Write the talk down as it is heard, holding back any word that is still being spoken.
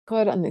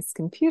Discord on this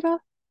computer.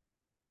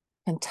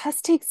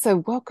 Fantastic.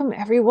 So welcome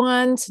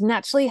everyone to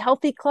Naturally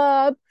Healthy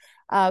Club,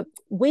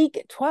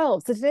 week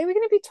 12. So today we're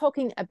going to be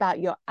talking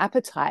about your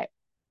appetite.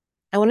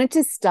 I wanted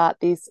to start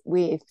this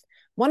with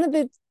one of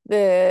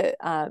the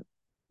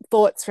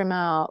thoughts from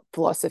our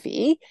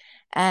philosophy,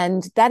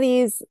 and that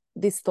is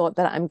this thought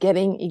that I'm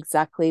getting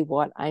exactly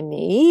what I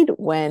need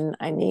when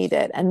I need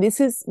it. And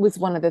this was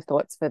one of the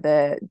thoughts for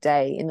the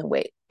day in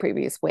the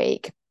previous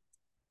week.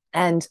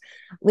 And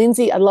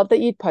Lindsay, I love that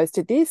you'd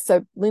posted this.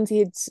 So Lindsay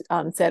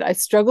had said, I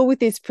struggle with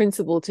this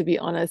principle, to be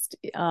honest,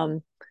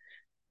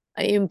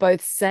 in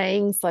both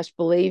saying /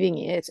 believing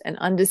it and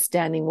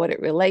understanding what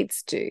it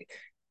relates to.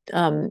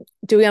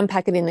 Do we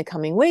unpack it in the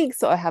coming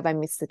weeks, or have I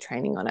missed the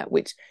training on it?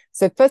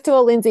 So first of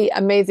all, Lindsay,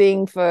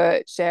 amazing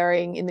for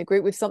sharing in the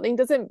group. If something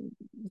doesn't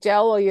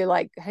gel or you're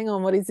like, hang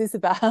on, what is this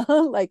about?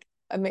 Like,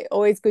 I mean,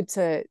 always good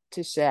to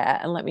share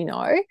and let me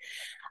know.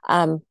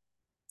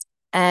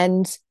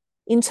 And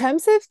in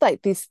terms of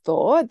like this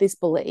thought, this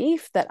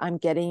belief that I'm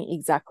getting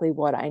exactly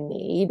what I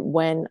need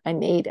when I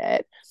need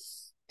it,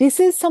 this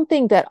is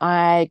something that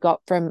I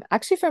got from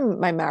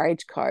my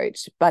marriage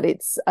coach, but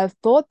it's a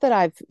thought that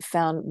I've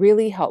found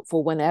really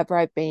helpful whenever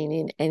I've been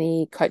in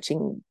any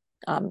coaching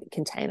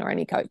container,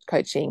 any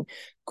coaching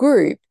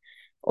group,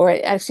 or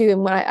actually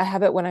when I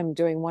have it when I'm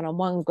doing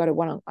one-on-one.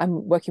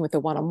 I'm working with a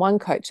one-on-one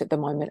coach at the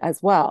moment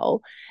as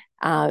well,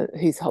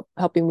 who's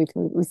helping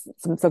with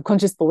some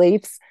subconscious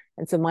beliefs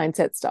and some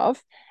mindset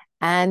stuff.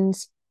 And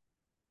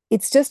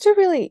it's just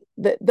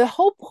the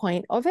whole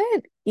point of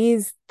it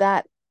is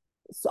that,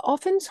 so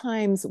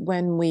oftentimes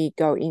when we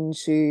go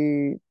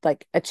into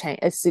like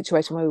a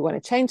situation where we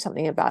want to change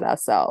something about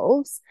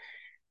ourselves,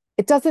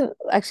 it doesn't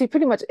actually,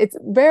 pretty much, it's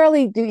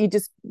rarely do you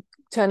just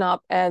turn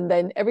up and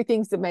then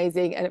everything's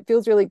amazing and it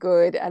feels really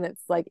good and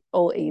it's like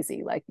all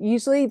easy. Like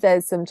usually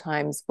there's some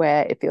times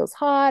where it feels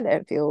hard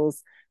and it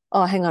feels,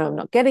 oh, hang on, I'm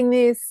not getting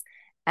this.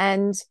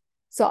 And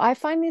so I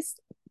find this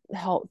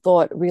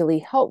thought really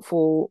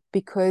helpful,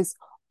 because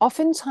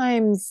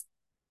oftentimes,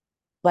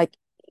 like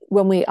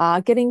when we are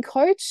getting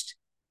coached,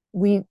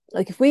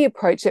 if we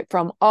approach it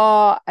from,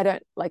 oh,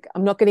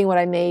 I'm not getting what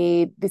I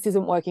need, this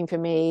isn't working for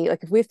me,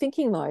 like if we're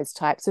thinking those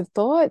types of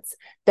thoughts,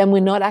 then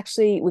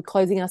we're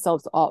closing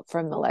ourselves off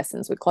from the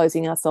lessons, we're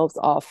closing ourselves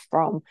off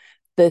from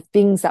the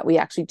things that we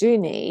actually do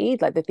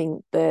need, like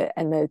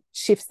the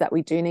shifts that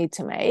we do need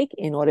to make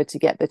in order to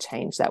get the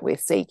change that we're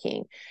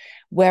seeking.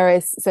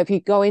 Whereas, so if you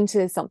go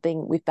into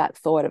something with that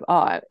thought of,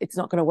 oh, it's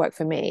not going to work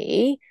for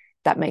me,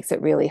 that makes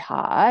it really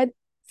hard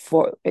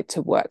for it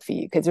to work for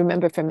you. Because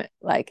remember, from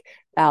like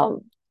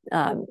our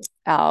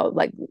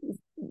like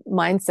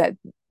mindset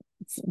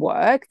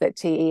work, that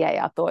TEA,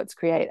 our thoughts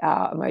create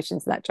our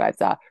emotions, and that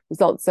drives our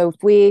results. So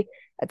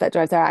that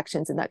drives our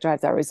actions, and that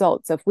drives our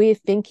results. So if we're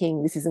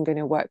thinking this isn't going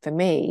to work for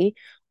me,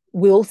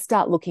 we'll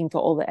start looking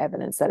for all the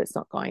evidence that it's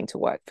not going to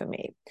work for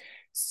me.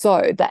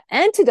 So the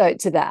antidote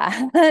to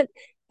that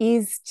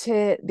is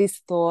to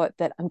this thought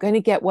that I'm going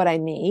to get what I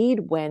need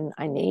when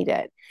I need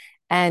it.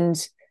 And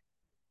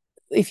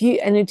when you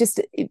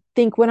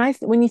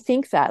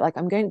think that, like,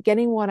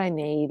 getting what I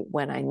need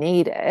when I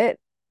need it,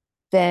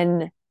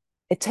 then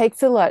it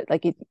takes a lot,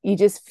 like you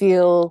just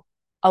feel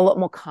a lot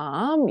more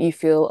calm. You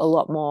feel a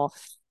lot more,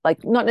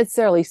 like, not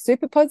necessarily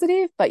super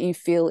positive, but you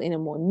feel in a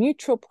more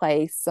neutral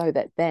place, so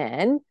that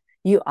then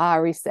you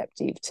are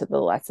receptive to the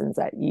lessons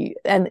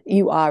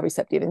you are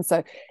receptive. And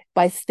so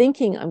by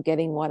thinking I'm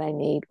getting what I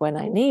need when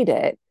I need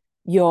it,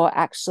 you're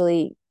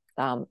actually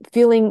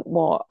feeling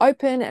more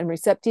open and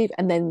receptive,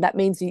 and then that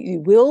means you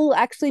will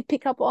actually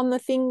pick up on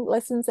the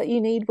lessons that you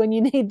need when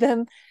you need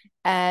them,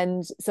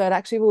 and so it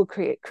actually will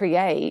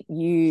create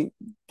you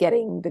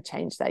getting the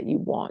change that you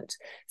want.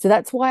 So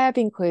that's why I've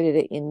included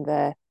it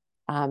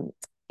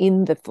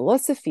in the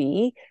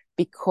philosophy,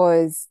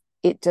 because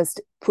it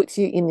just puts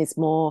you in this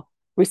more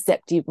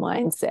receptive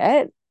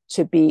mindset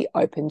to be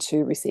open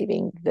to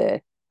receiving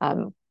the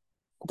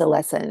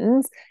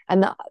lessons.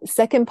 And the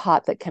second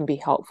part that can be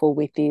helpful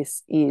with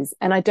this is,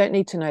 and I don't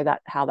need to know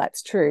how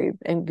that's true,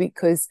 and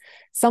because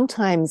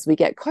sometimes we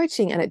get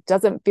coaching and it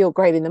doesn't feel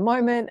great in the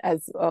moment,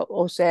 as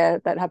I'll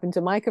share, that happened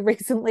to Micah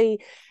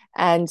recently.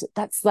 And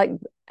that's like,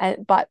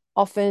 but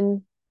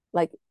often,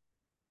 like,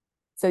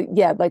 so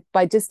yeah, like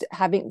by just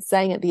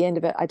saying at the end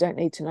of it, I don't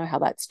need to know how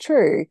that's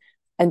true,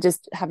 and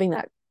just having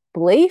that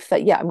belief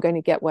that, yeah, I'm going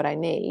to get what I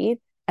need.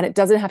 And it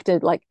doesn't have to,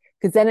 like,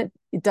 because then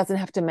it doesn't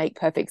have to make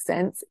perfect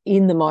sense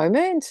in the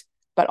moment.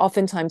 But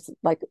oftentimes,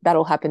 like,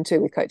 that'll happen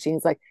too with coaching.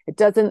 It's like, it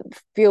doesn't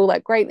feel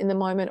like great in the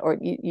moment, or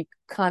you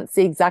can't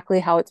see exactly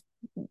how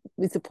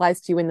this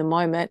applies to you in the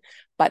moment.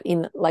 But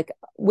in, like,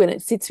 when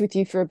it sits with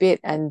you for a bit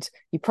and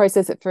you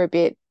process it for a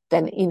bit,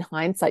 then in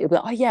hindsight, you'll be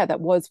like, oh yeah, that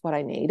was what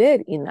I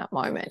needed in that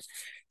moment.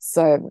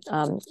 So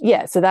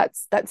yeah, so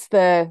that's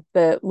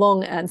the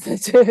long answer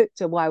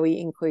to why we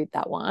include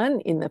that one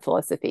in the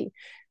philosophy.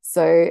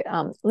 So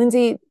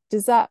Lindsay,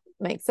 does that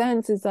make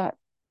sense? What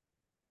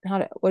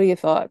are your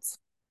thoughts?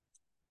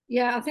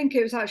 Yeah, I think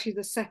it was actually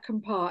the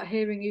second part,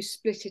 hearing you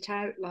split it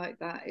out like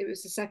that. It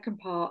was the second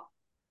part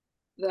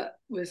that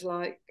was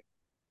like,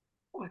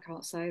 I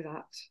can't say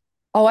that.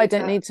 Oh, I Is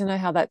don't that need to know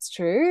how that's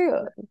true.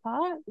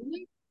 Part.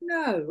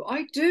 no,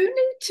 I do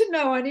need to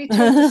know. I need to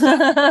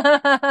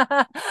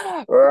understand.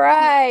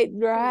 Right,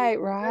 right,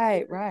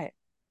 right, right.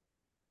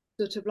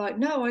 Sort of like,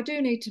 no, I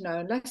do need to know.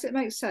 Unless it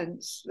makes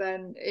sense,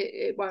 then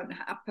it won't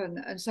happen.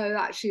 And so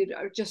actually,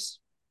 I just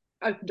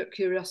opened up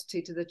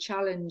curiosity to the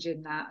challenge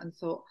in that and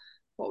thought,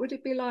 what would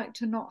it be like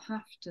to not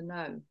have to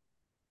know?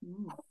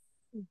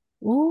 Mm.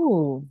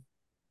 Ooh,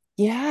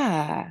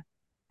 yeah.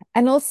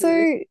 And To release also,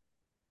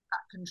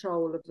 that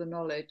control of the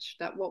knowledge,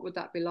 that what would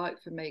that be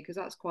like for me? Because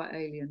that's quite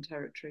alien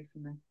territory for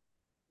me.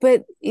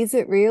 but is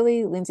it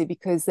really, Lindsay?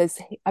 Because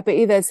I bet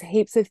you there's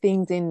heaps of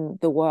things in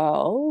the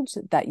world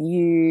that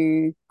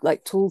you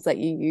like, tools that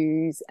you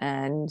use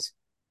and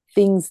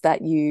things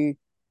that you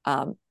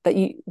like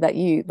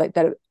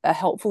that are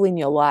helpful in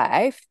your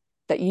life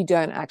that you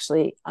don't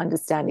actually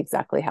understand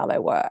exactly how they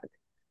work. Oh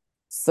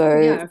So,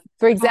 yeah,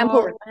 for car,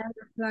 an example,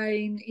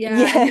 aeroplane, yeah,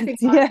 yes,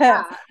 anything like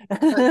yeah.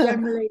 that. But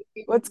generally,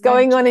 What's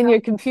going mental on in health.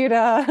 your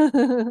computer?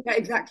 Yeah,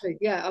 exactly.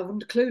 Yeah, I'm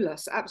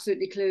clueless,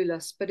 absolutely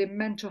clueless. But in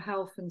mental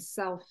health and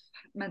self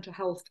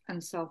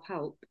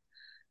help,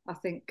 I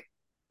think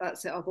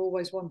that's it. I've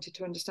always wanted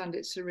to understand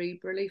it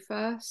cerebrally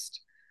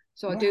first.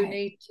 So I do Right.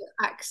 need to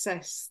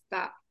access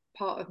that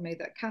part of me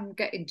that can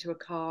get into a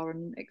car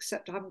and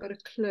accept I haven't got a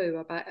clue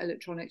about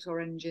electronics or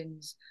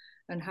engines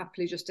and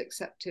happily just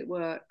accept it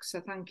works.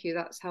 So thank you.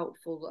 That's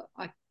helpful.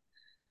 That I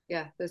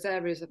yeah, there's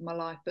areas of my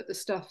life, but the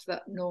stuff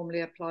that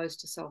normally applies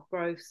to self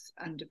growth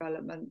and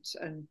development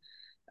and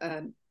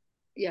um,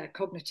 yeah,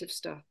 cognitive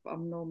stuff,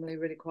 I'm normally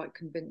really quite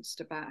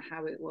convinced about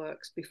how it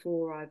works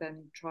before I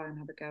then try and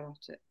have a go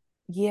at it.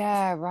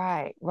 Yeah,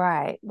 right,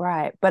 right,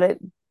 right. But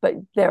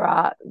there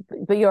are,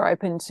 but you're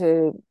open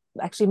to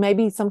actually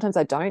maybe sometimes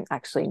I don't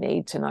actually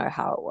need to know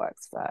how it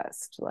works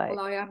first. Well, Like,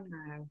 I am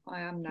now.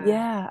 I am now.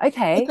 yeah,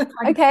 okay, Thank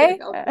you. okay.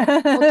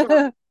 I'll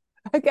try.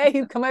 Okay,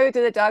 you've come over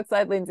to the dark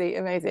side, Lindsay.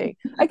 Amazing.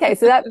 Okay,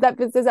 so that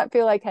does that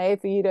feel okay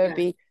for you to Yes.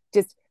 be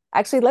just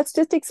actually let's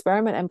just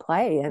experiment and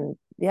play and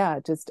yeah,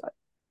 just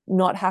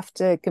not have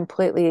to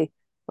completely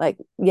like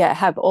yeah,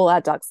 have all our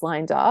ducks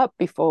lined up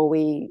before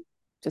we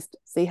just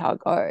see how it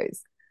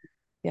goes.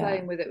 Yeah.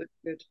 Playing with it was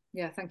good.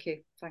 Yeah, thank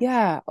you. Thanks.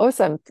 Yeah,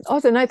 awesome.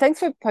 Awesome. No, thanks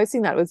for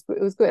posting that.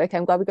 It was good. Okay,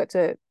 I'm glad we got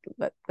to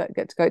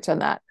get to coach on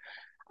that.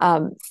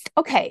 Um,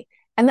 okay.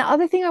 And the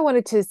other thing I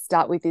wanted to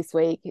start with this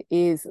week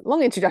is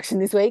long introduction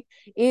this week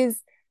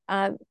is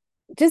um,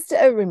 just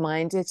a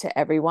reminder to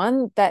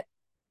everyone that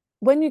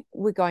when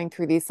we're going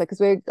through this, like, because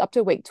we're up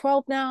to week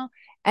 12 now,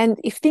 and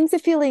if things are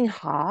feeling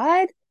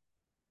hard,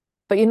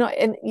 but you're not,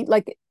 and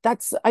like,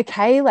 that's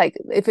okay. Like,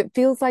 if it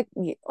feels like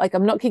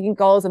I'm not kicking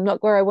goals, I'm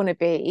not where I want to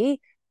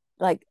be,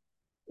 like,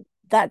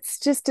 that's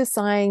just a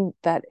sign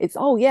that it's,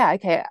 oh yeah,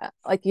 okay,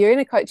 like you're in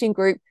a coaching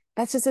group,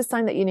 that's just a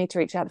sign that you need to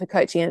reach out for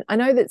coaching. And I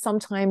know that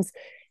sometimes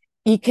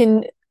you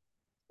can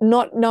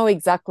not know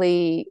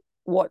exactly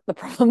what the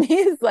problem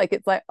is. Like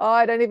it's like, oh,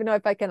 I don't even know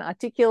if I can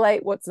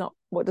articulate what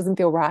doesn't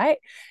feel right.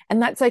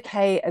 And that's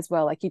okay as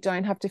well. Like you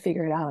don't have to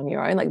figure it out on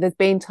your own. Like there's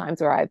been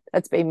times where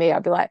that's been me.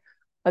 I'd be like,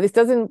 oh,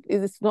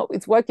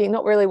 it's working,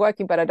 not really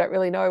working, but I don't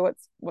really know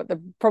what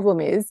the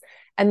problem is.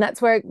 And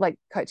that's where like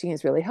coaching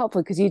is really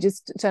helpful because you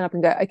just turn up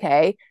and go,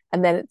 okay.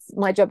 And then it's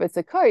my job as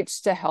a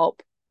coach to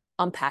help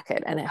unpack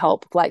it and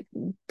help like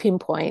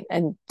pinpoint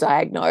and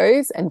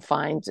diagnose and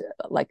find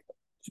like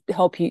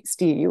help you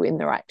steer you in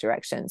the right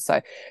direction.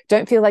 So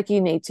don't feel like you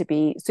need to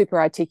be super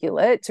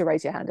articulate to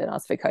raise your hand and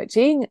ask for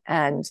coaching.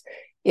 And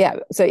yeah,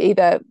 so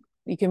either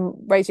you can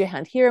raise your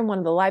hand here in one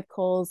of the live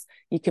calls,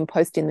 you can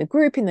post in the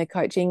group in the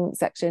coaching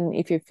section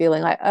if you're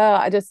feeling like, oh,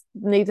 I just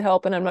need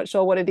help and I'm not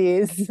sure what it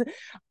is.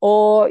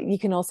 Or you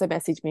can also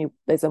message me.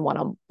 There's the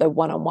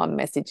one-on-one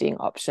messaging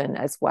option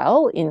as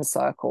well in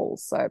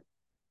circles. So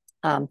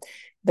um,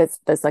 there's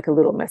like a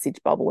little message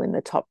bubble in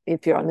the top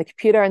if you're on the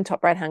computer in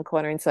top right hand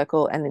corner in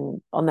circle, and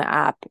then on the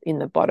app in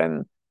the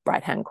bottom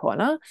right hand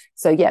corner.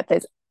 So yeah,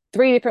 there's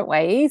 3 different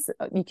ways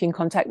you can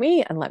contact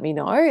me and let me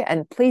know.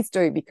 And please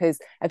do, because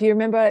if you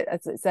remember,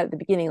 as I said at the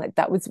beginning, like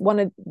that was one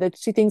of the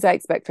 2 things I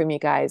expect from you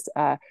guys.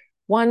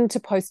 One, to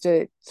post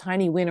a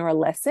tiny win or a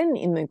lesson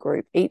in the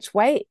group each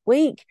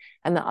week.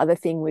 And the other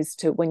thing was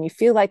to, when you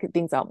feel like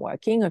things aren't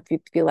working or if you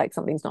feel like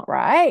something's not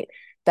right,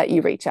 that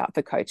you reach out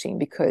for coaching,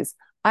 because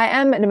I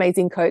am an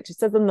amazing coach. It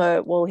says on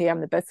the wall here,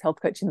 I'm the best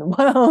health coach in the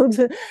world.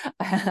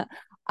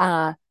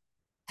 uh,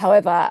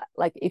 However,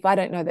 like if I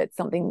don't know that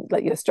something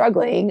like you're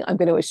struggling, I'm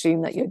going to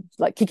assume that you're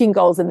like kicking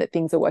goals and that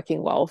things are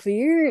working well for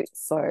you.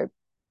 So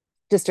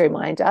just a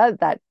reminder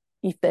that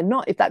if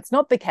that's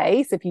not the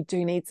case, if you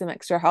do need some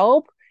extra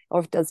help or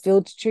if it does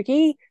feel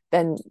tricky,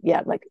 then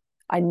yeah, like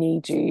I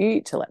need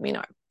you to let me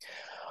know.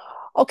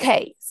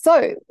 Okay,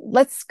 so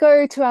let's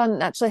go to our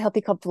naturally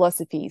healthy club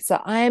philosophy. So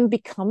I am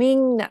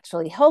becoming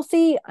naturally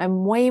healthy.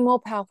 I'm way more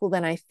powerful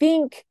than I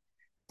think.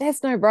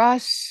 There's no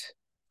rush.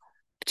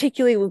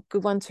 Particularly a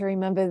good one to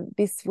remember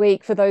this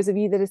week for those of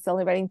you that are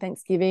celebrating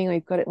Thanksgiving, or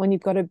you've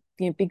got a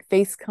big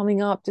feast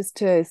coming up, just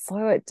to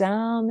slow it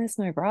down. There's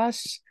no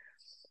rush.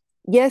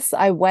 yes,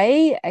 I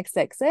weigh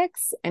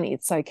XXX and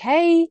it's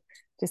okay.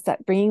 Just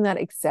that bringing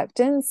that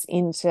acceptance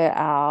into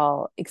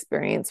our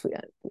experience with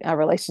our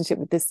relationship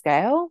with the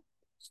scale.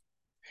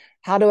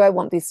 How do I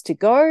want this to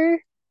go?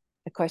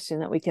 A question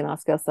that we can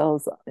ask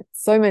ourselves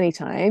so many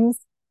times.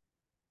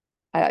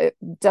 I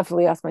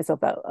definitely ask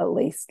myself that at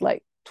least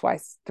like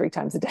twice, 3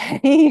 times a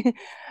day.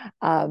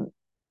 um,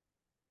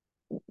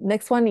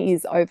 Next one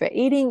is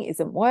overeating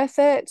isn't worth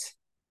it.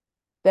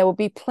 There will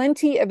be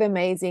plenty of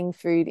amazing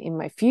food in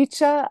my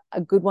future, a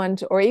good one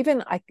to, or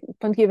even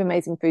plenty of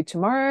amazing food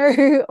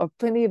tomorrow, or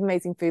plenty of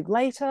amazing food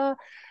later.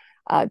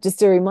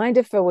 Just a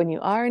reminder for when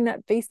you are in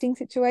that feasting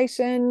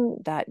situation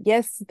that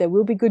yes, there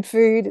will be good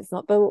food. It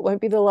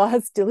won't be the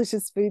last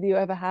delicious food you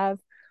ever have.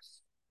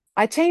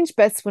 I change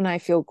best when I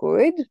feel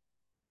good.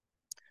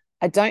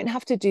 I don't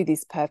have to do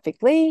this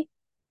perfectly.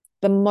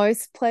 The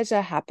most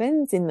pleasure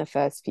happens in the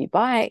first few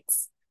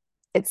bites.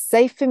 It's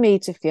safe for me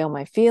to feel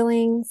my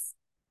feelings.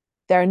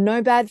 There are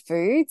no bad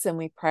foods, and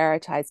we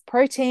prioritize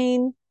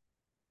protein.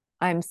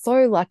 I'm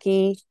so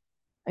lucky.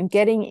 I'm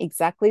getting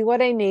exactly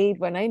what I need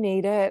when I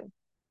need it.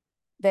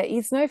 There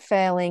is no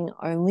failing,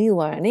 only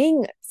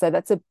learning. So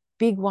that's a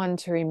big one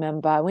to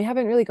remember. We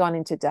haven't really gone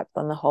into depth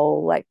on the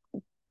whole like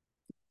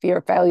fear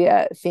of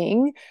failure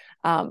thing.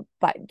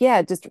 But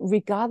yeah, just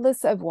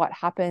regardless of what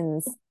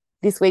happens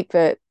this week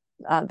for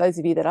those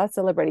of you that are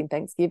celebrating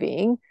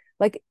Thanksgiving,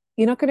 like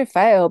you're not going to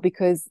fail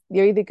because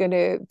you're either going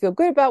to feel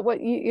good about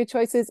your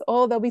choices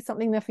or there'll be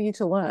something there for you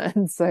to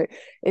learn. So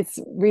it's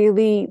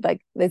really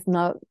like there's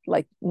not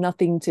like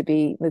nothing to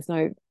be, there's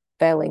no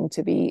failing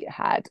to be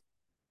had.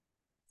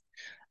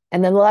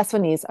 And then the last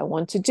one is I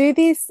want to do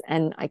this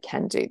and I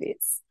can do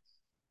this.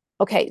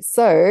 Okay,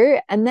 so,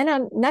 and then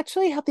our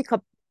naturally healthy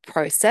club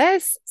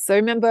process. So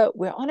remember,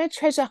 we're on a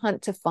treasure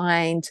hunt to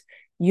find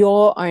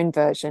your own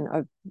version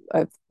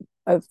of,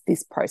 of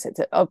this process,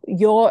 of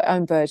your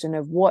own version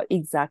of what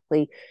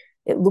exactly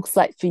it looks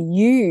like for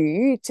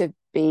you to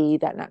be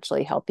that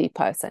naturally healthy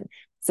person.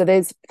 So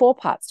there's 4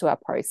 parts to our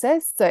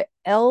process. So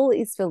L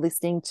is for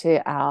listening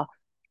to our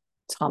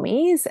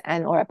tummies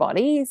and or our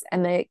bodies.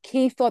 And the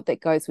key thought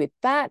that goes with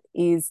that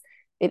is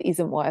it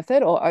isn't worth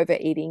it, or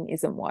overeating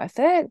isn't worth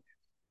it.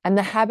 And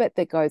the habit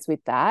that goes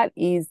with that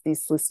is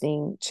this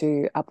listening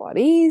to our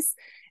bodies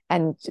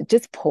and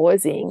just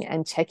pausing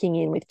and checking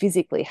in with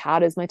physically, how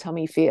does my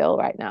tummy feel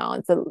right now?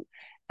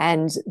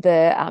 And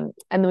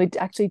we're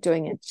actually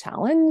doing a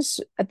challenge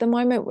at the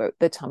moment,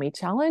 the tummy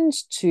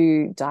challenge,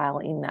 to dial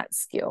in that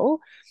skill.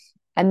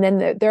 And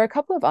then there are a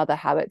couple of other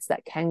habits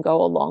that can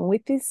go along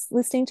with this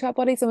listening to our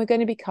bodies, and we're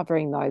going to be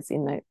covering those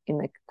in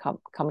the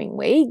coming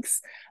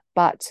weeks.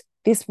 But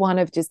this one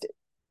of just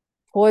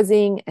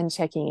pausing and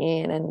checking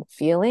in and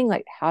feeling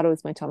like how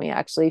does my tummy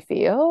actually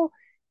feel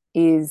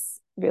is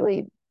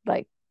really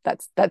like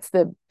that's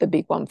the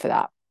big one for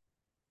that.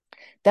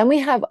 Then we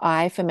have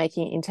I for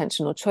making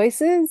intentional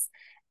choices,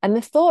 and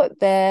the thought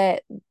there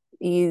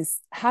is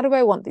how do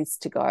I want this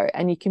to go?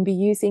 And you can be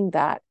using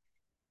that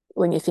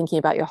when you're thinking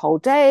about your whole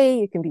day.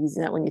 You can be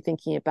using that when you're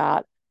thinking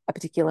about a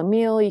particular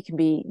meal. You can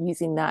be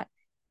using that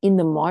in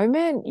the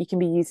moment. You can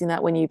be using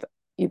that when you've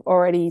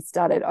already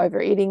started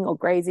overeating or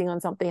grazing on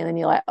something, and then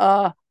you're like,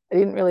 oh, I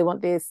didn't really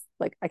want this.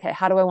 Like, okay,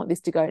 how do I want this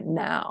to go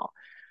now?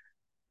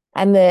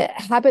 And the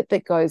habit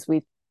that goes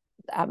with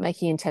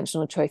making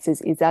intentional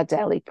choices is our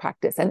daily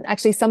practice. And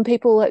actually, some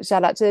people,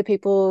 shout out to the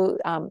people,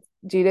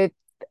 Judith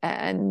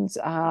and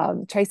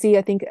Tracy,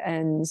 I think,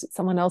 and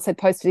someone else had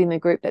posted in the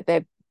group that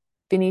they've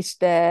finished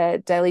their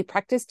daily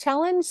practice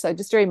challenge. So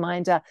just a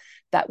reminder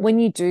that when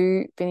you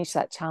do finish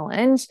that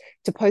challenge,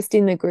 to post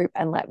in the group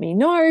and let me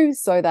know,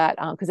 so that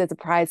because there's a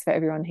prize for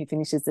everyone who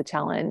finishes the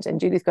challenge, and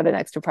Judith got an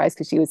extra prize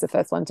because she was the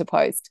first one to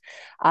post.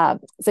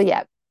 So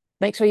yeah,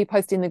 make sure you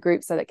post in the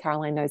group so that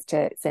Caroline knows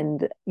to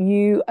send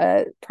you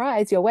a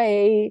prize your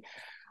way.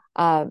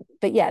 But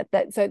yeah,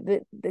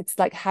 it's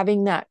like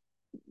having that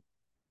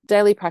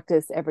daily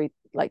practice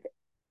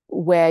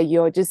where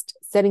you're just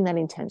setting that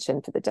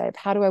intention for the day of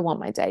how do I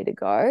want my day to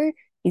go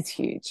is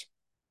huge.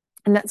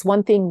 And that's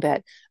one thing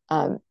that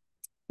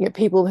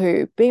people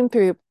who've been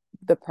through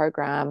the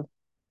program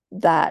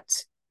that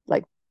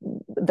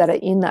that are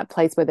in that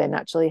place where they're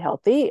naturally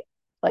healthy,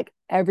 like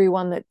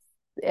everyone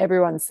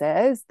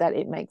says that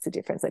it makes a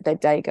difference. Like their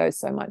day goes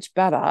so much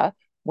better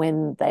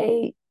when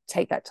they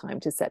take that time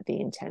to set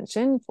the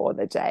intention for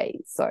the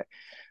day. So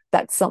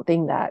that's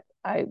something that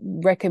I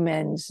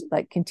recommend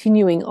like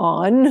continuing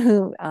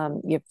on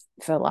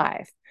for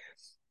life.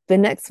 The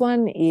next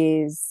one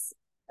is,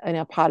 and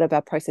a part of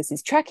our process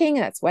is tracking,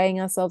 and that's weighing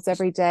ourselves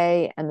every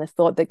day. And the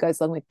thought that goes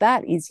along with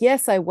that is,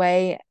 yes, I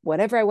weigh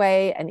whatever I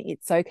weigh and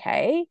it's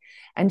okay.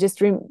 And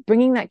just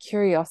bringing that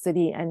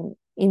curiosity and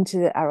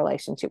into our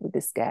relationship with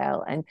the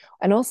scale, and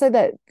also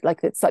that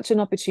like it's such an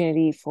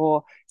opportunity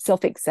for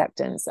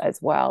self-acceptance as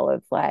well,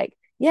 of like,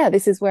 yeah,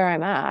 this is where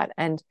I'm at,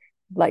 and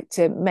like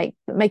to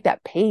make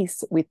that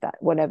peace with that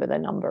whatever the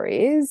number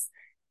is,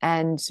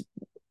 and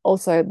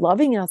also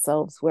loving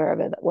ourselves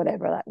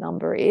whatever that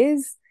number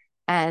is,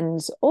 and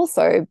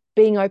also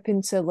being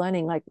open to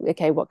learning like,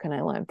 okay, what can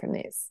I learn from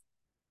this?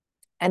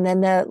 And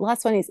then the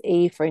last one is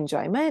E for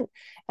enjoyment.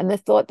 And the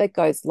thought that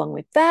goes along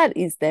with that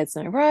is there's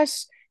no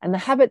rush. And the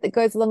habit that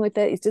goes along with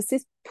that is just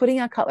this putting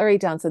our cutlery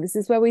down. So this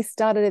is where we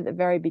started at the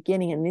very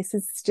beginning. And this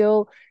is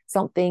still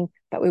something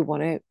that we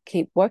want to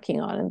keep working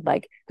on. And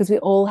like, because we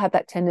all have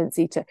that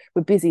tendency to,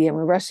 we're busy and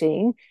we're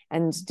rushing.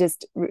 And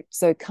just,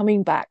 so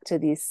coming back to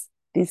this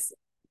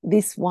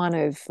one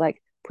of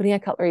like putting our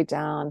cutlery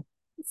down,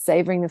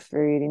 savoring the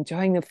food,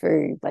 enjoying the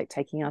food, like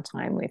taking our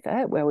time with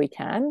it where we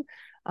can,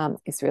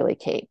 is really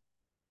key.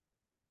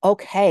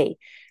 Okay,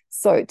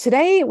 so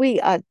today we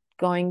are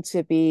going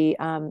to be,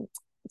 so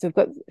we've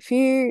got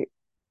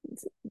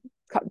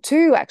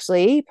two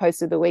actually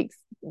post of the week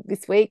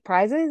this week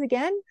prizes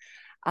again.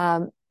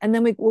 And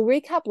then we'll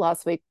recap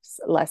last week's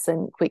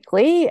lesson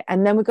quickly.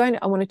 And then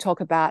I want to talk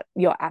about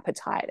your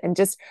appetite. And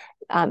just,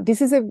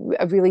 this is a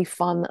really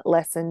fun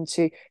lesson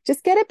to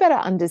just get a better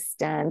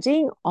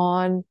understanding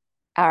on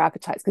our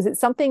appetites, because it's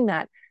something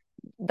that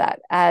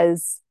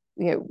as,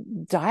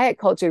 diet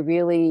culture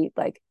really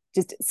like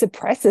just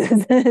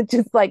suppresses.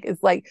 Just like,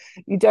 it's like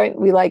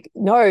we like,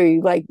 no,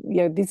 like,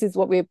 this is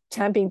what we're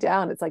tamping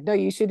down. It's like, no,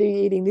 you should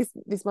be eating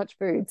this much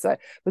food. So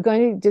we're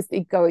going to just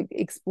go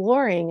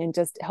exploring and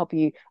just help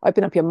you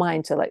open up your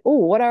mind to like, oh,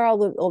 what are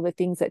all the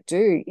things that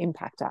do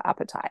impact our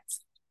appetites,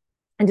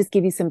 and just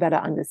give you some better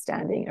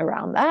understanding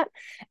around that.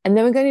 And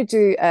then we're going to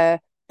do a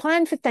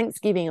plan for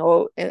Thanksgiving,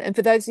 and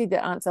for those of you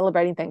that aren't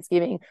celebrating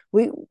Thanksgiving,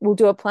 we'll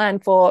do a plan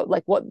for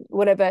like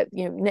whatever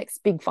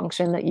next big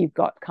function that you've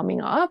got coming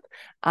up,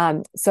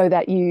 so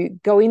that you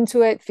go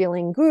into it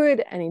feeling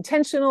good and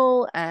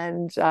intentional,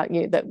 and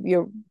that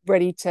you're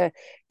ready to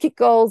kick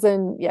goals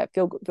and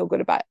feel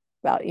good about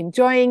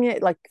enjoying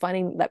it, like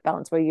finding that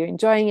balance where you're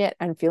enjoying it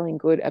and feeling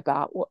good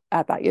about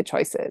your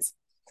choices.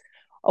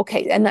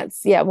 Okay, and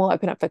that's we'll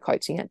open up for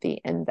coaching at the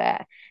end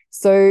there.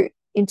 So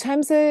in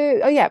terms of,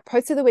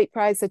 post of the week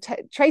prize. So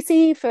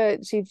Tracy,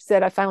 she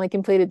said, I finally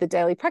completed the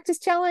daily practice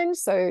challenge.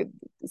 So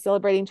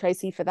celebrating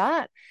Tracy for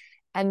that.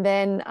 And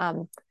then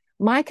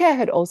Micah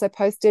had also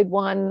posted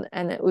one,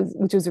 and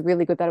which was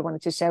really good, that I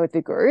wanted to share with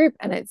the group.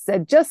 And it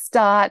said, just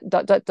start ...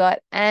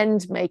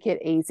 and make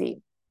it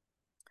easy.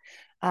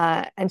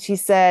 And she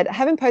said, I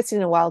haven't posted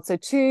in a while, so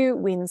 2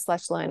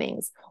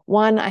 wins/learnings.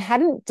 1, I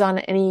hadn't done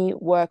any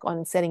work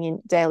on setting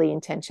in daily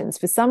intentions.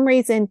 For some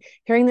reason,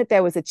 hearing that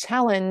there was a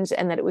challenge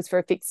and that it was for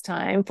a fixed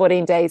time,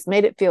 14 days,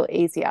 made it feel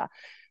easier.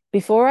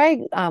 Before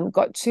I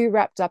got too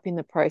wrapped up in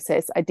the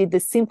process, I did the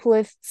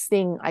simplest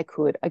thing I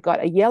could. I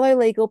got a yellow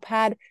legal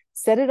pad,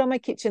 set it on my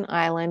kitchen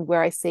island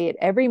where I see it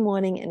every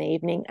morning and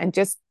evening, and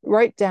just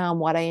wrote down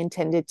what I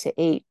intended to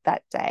eat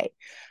that day.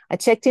 I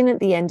checked in at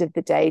the end of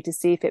the day to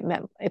see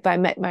if I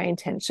met my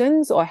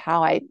intentions, or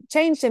how I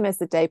changed them as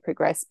the day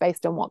progressed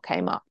based on what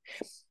came up.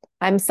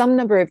 I'm some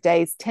number of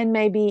days, 10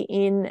 maybe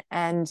in,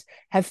 and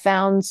have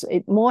found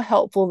it more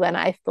helpful than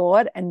I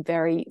thought, and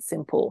very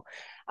simple.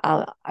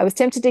 I was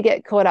tempted to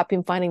get caught up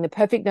in finding the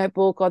perfect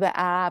notebook or the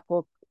app,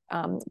 or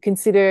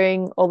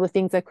considering all the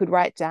things I could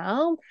write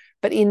down,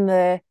 but in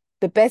the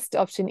best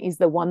option is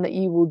the one that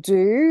you will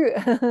do.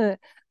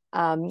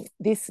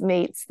 This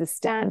meets the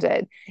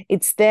standard.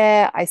 It's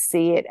there, I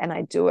see it, and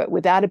I do it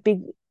without a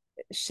big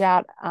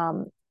shout,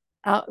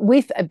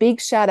 with a big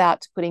shout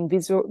out to putting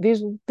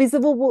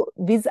visible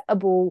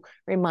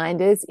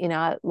reminders in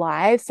our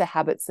lives to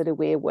habits that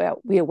we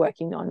are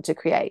working on to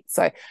create.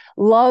 So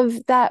love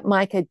that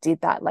Micah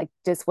did that. Like,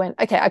 just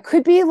went, okay, I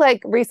could be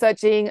like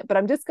researching, but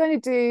I'm just going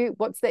to do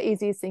what's the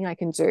easiest thing I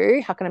can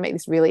do. How can I make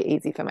this really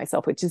easy for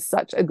myself? Which is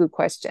such a good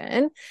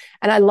question.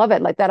 And I love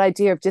it. Like that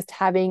idea of just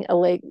having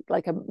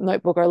like a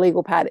notebook or a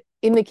legal pad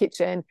in the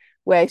kitchen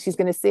where she's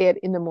going to see it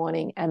in the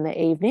morning and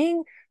the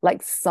evening,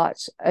 like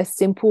such a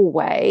simple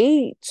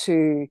way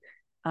to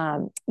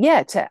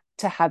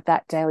have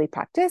that daily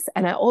practice.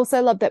 And I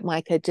also love that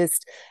Micah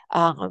just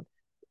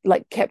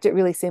like kept it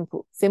really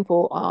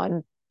simple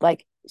on,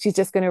 like, she's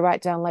just going to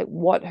write down like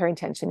what her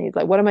intention is,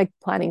 like what am I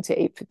planning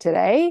to eat for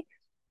today,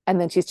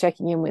 and then she's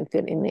checking in with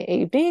it in the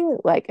evening,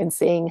 like, and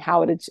seeing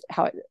how it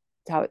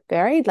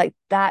varied. Like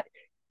that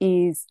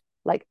is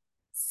like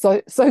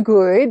so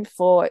good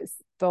for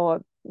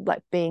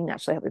like being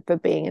naturally healthy, for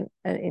being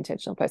an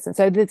intentional person.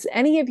 So if there's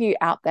any of you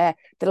out there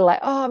that are like,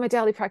 oh, my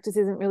daily practice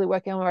isn't really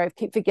working, or I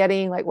keep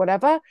forgetting, like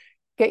whatever,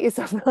 get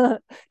yourself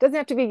doesn't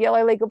have to be a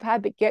yellow legal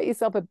pad, but get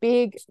yourself a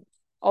big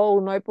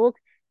old notebook,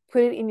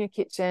 put it in your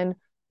kitchen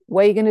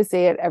where you're going to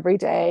see it every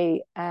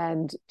day,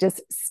 and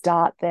just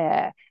start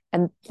there.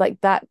 And like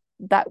that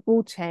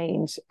will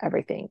change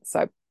everything.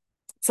 So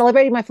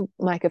celebrating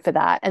Micah for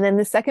that. And then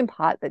the second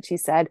part that she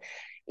said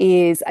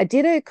is, I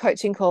did a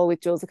coaching call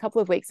with Jules a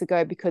couple of weeks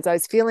ago because I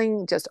was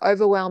feeling just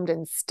overwhelmed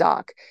and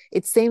stuck.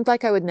 It seemed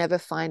like I would never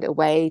find a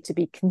way to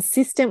be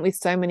consistent with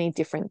so many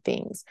different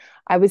things.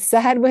 I was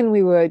sad when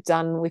we were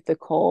done with the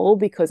call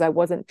because I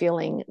wasn't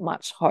feeling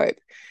much hope.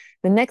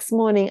 The next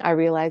morning, I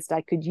realized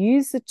I could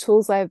use the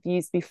tools I've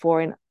used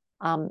before in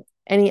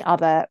any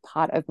other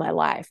part of my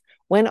life.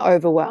 When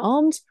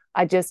overwhelmed,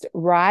 I just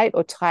write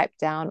or type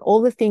down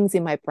all the things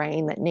in my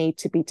brain that need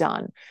to be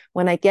done.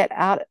 When I get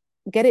out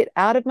get it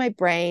out of my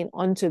brain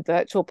onto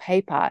virtual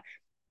paper,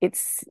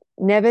 it's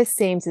never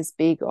seems as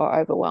big or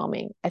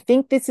overwhelming. I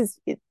think this is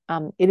it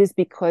is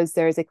because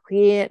there is a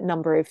clear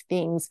number of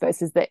things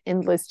versus the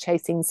endless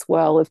chasing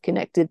swirl of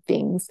connected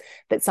things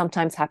that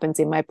sometimes happens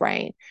in my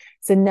brain.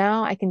 So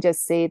now I can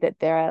just see that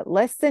there are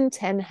less than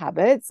 10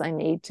 habits I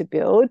need to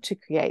build to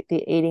create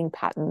the eating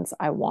patterns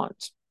I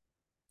want.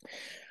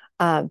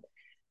 Um,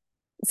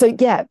 so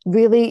yeah,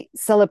 really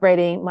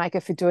celebrating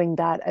Micah for doing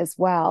that as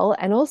well.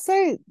 And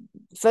also,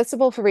 first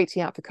of all, for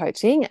reaching out for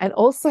coaching, and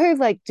also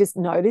like just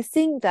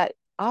noticing that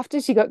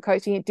after she got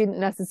coaching, it didn't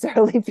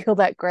necessarily feel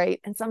that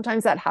great. And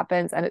sometimes that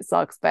happens and it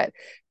sucks, but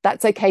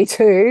that's okay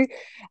too.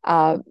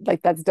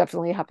 Like that's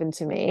definitely happened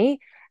to me.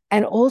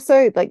 And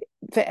also, like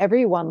for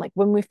everyone, like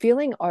when we're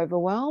feeling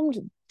overwhelmed,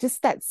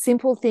 just that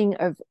simple thing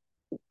of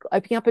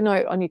opening up a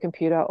note on your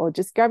computer or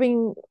just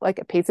grabbing like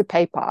a piece of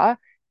paper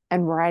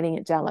and writing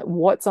it down, like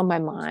what's on my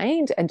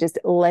mind, and just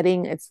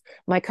letting it's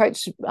my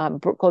coach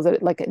Brooke calls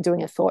it like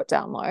doing a thought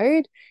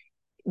download.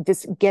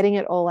 Just getting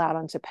it all out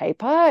onto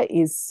paper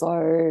is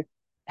so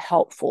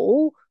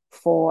helpful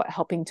for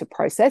helping to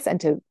process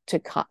and to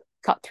cut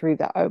through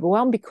that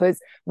overwhelm, because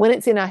when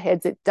it's in our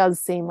heads it does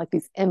seem like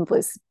this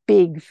endless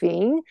big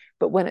thing,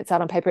 but when it's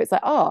out on paper it's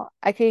like, oh,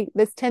 okay,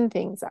 there's 10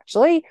 things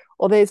actually,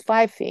 or there's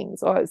 5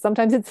 things, or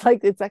sometimes it's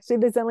like it's actually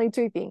there's only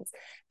 2 things,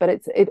 but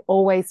it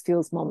always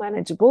feels more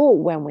manageable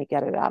when we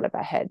get it out of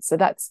our head. So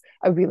that's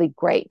a really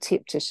great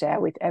tip to share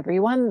with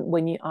everyone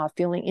when you are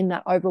feeling in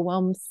that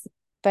overwhelmed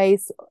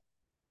phase,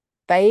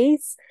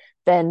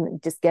 then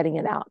just getting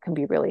it out can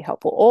be really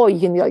helpful. Or you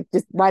can like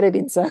just write it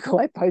in circle.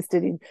 I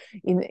posted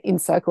in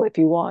circle if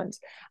you want.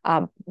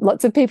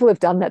 Lots of people have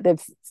done that.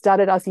 They've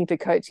started asking for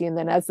coaching, and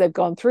then as they've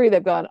gone through,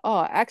 they've gone,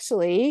 oh,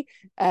 actually,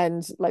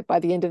 and like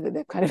by the end of it,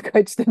 they've kind of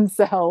coached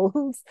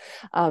themselves.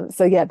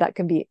 So yeah, that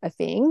can be a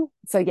thing.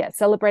 So yeah,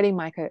 celebrating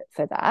Micah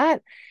for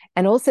that.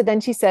 And also then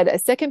she said, a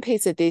second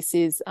piece of this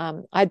is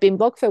I'd been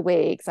blocked for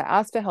weeks. I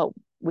asked for help,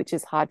 which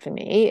is hard for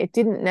me. It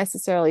didn't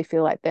necessarily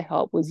feel like the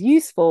help was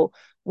useful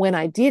when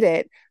I did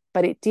it,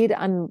 but it did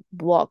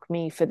unblock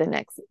me for the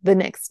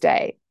next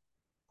day.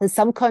 The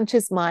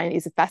subconscious mind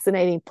is a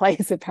fascinating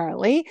place,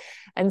 apparently,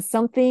 and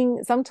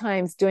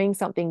sometimes doing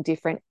something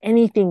different,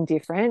 anything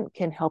different,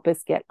 can help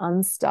us get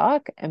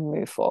unstuck and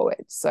move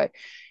forward. So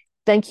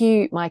thank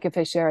you, Micah,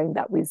 for sharing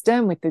that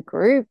wisdom with the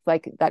group.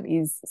 Like that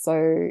is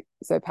so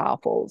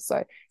powerful.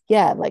 So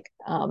yeah, like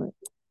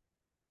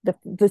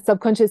the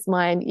subconscious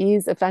mind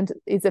is a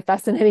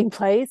fascinating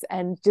place,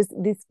 and just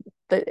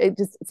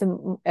just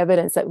some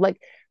evidence that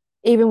like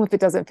even if it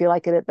doesn't feel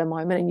like it at the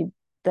moment, and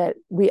that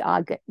we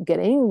are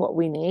getting what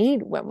we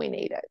need when we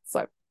need it.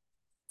 So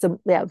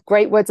yeah,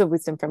 great words of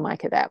wisdom from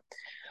Micah there.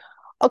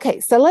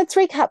 Okay, so let's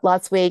recap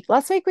last week.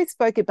 Last week we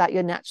spoke about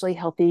your naturally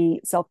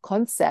healthy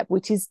self-concept,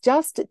 which is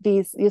just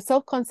this, your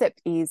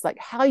self-concept is like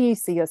how you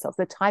see yourself,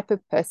 the type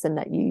of person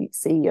that you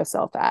see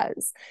yourself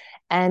as,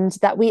 and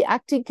that we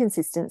act in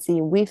consistency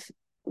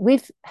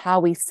with how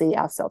we see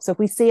ourselves. So if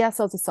we see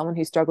ourselves as someone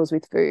who struggles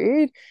with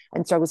food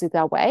and struggles with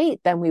our weight,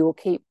 then we will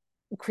keep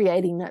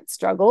creating that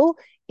struggle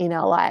in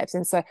our lives.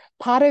 And so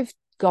part of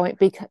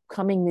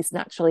becoming this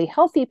naturally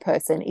healthy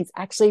person is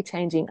actually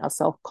changing our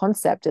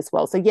self-concept as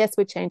well. So yes,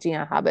 we're changing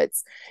our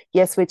habits.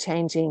 Yes, we're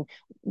changing,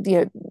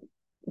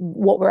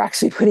 what we're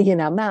actually putting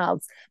in our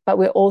mouths, but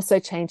we're also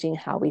changing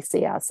how we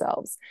see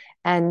ourselves.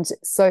 And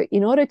so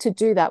in order to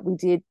do that, we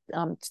did,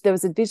 there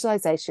was a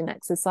visualization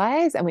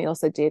exercise, and we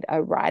also did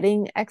a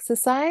writing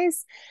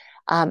exercise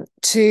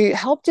to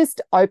help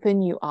just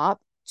open you up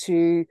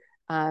to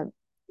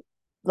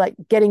like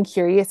getting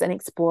curious and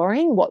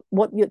exploring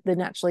what the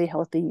naturally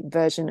healthy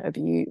version of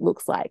you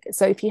looks like.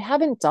 So if you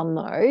haven't done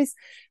those,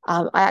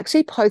 I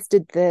actually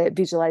posted the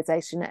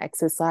visualization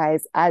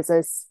exercise as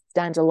a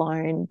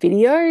standalone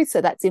video.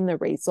 So that's in the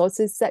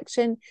resources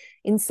section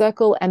in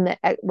Circle, and the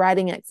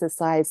writing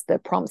exercise, the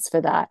prompts for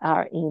that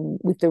are in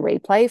with the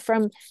replay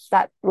from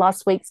that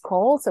last week's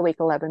call, so week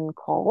 11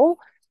 call.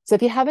 So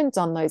if you haven't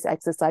done those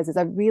exercises,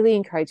 I really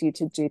encourage you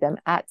to do them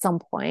at some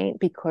point,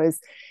 because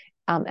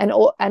and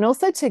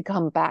also to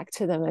come back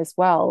to them as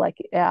well. Like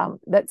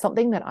that's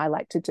something that I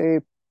like to do.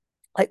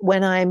 Like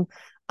when I'm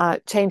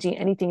changing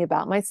anything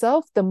about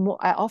myself, the more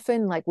I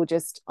often like will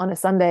just on a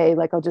Sunday,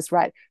 like I'll just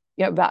write,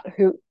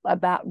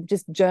 about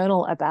just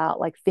journal about,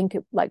 like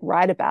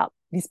write about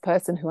this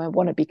person who I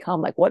want to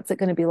become. Like what's it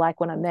going to be like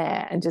when I'm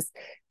there, and just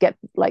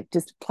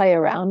just play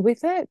around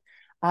with it.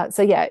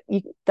 So yeah,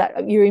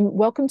 you're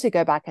welcome to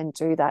go back and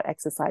do that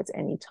exercise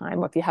anytime,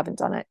 or if you haven't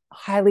done it,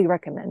 highly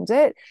recommend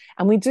it.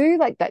 And we do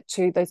like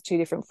those two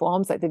different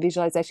forms, like the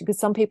visualization, because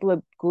some people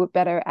are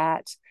better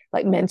at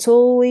like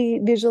mentally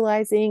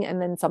visualizing, and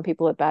then some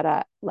people are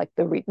better like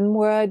the written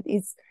word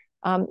is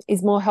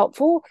more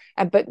helpful.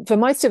 But for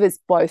most of us,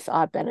 both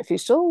are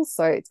beneficial.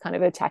 So it's kind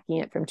of attacking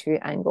it from 2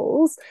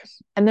 angles.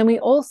 And then we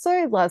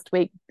also last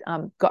week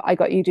I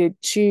got you to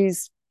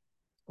choose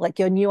like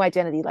your new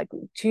identity, like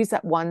choose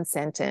that one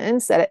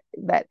sentence that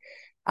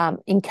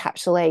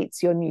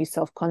encapsulates your new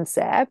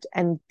self-concept,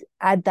 and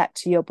add that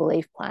to your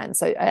belief plan.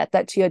 So add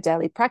that to your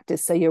daily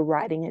practice. So you're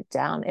writing it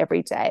down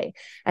every day.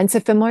 And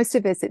so for most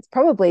of us, it's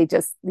probably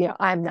just,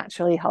 I'm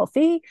naturally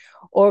healthy,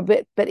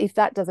 but if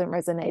that doesn't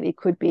resonate, it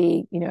could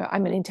be,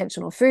 I'm an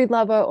intentional food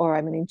lover, or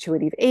I'm an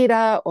intuitive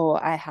eater,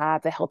 or I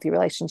have a healthy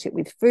relationship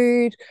with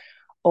food,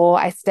 or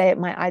I stay at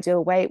my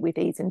ideal weight with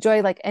ease and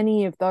joy, like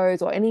any of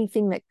those, or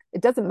anything that,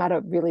 it doesn't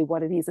matter really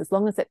what it is, as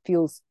long as it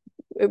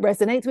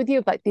resonates with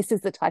you, like, this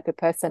is the type of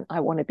person I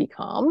want to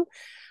become.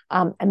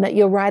 And that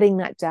you're writing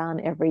that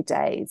down every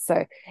day.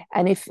 So,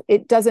 and if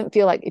it doesn't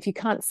feel like, if you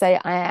can't say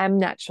I am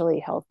naturally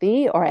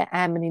healthy, or I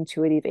am an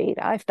intuitive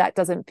eater, if that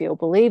doesn't feel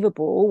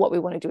believable, what we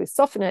want to do is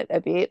soften it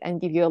a bit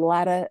and give you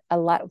what's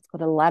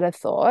called a ladder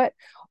thought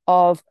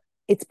of,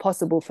 it's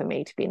possible for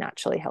me to be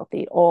naturally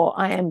healthy, or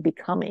I am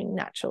becoming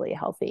naturally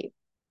healthy,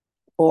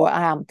 or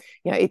I'm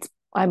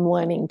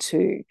learning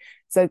to.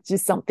 So it's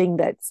just something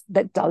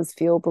that does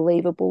feel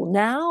believable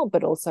now,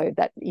 but also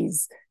that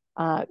is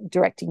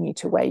directing you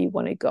to where you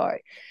want to go.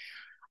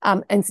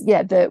 And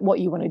yeah, what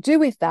you want to do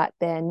with that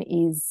then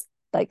is,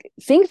 like,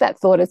 think that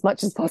thought as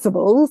much as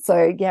possible.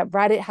 So yeah,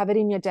 write it, have it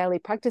in your daily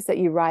practice that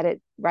you write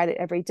it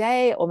every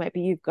day. Or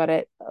maybe you've got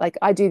it, like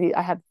I do,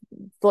 I have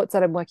thoughts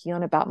that I'm working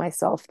on about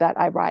myself that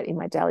I write in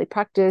my daily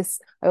practice.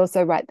 I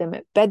also write them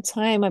at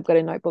bedtime. I've got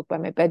a notebook by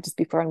my bed just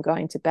before I'm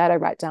going to bed. I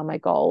write down my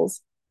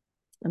goals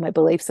and my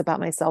beliefs about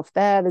myself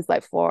there. There's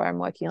like 4 I'm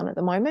working on at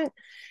the moment.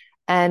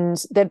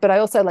 And then, but I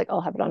also, like,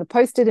 I'll have it on a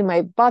post-it in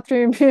my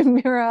bathroom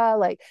mirror.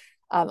 Like,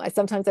 I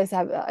don't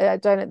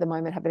at the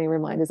moment have any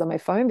reminders on my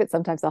phone, but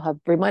sometimes I'll have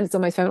reminders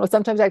on my phone, or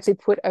sometimes I actually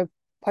put a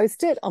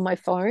post-it on my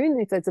phone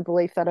if it's a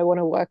belief that I want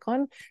to work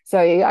on.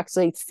 So you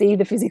actually see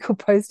the physical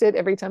post-it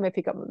every time I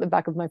pick up the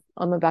back of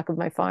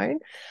my phone.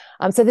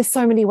 So there's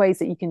so many ways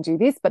that you can do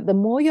this, but the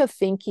more you're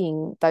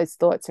thinking those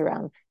thoughts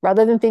around,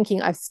 rather than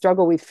thinking I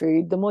struggle with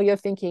food, the more you're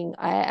thinking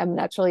I am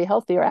naturally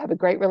healthy, or I have a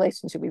great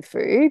relationship with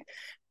food,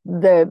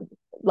 the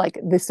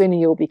sooner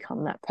you'll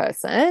become that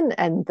person,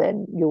 and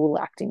then you'll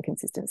act in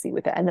consistency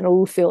with it, and then it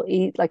will feel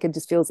like it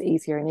just feels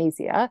easier and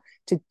easier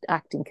to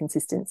act in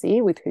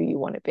consistency with who you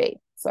want to be.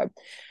 So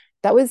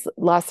that was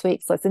last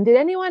week's lesson. Did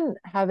anyone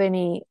have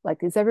any,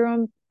 like, how's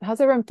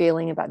everyone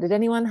feeling about, did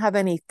anyone have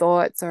any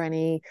thoughts or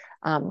any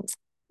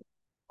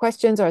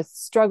questions or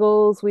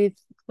struggles with,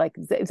 like,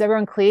 is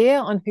everyone clear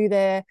on who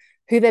they're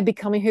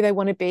becoming, who they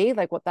want to be,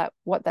 like what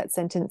that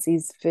sentence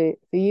is for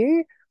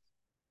you?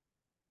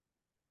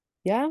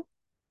 Yeah.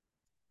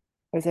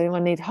 Or does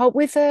anyone need help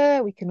with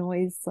it? We can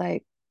always,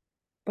 like,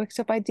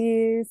 workshop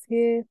ideas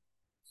here.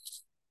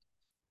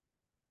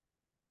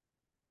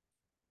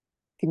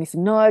 Give me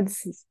some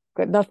nods.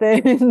 Got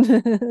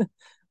nothing.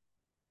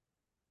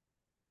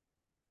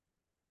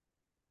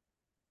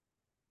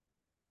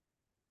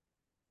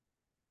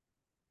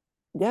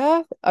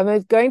 Yeah,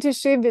 I'm going to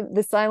assume that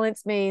the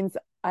silence means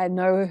I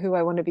know who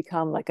I want to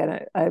become. Like,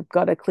 I've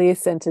got a clear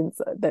sentence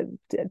that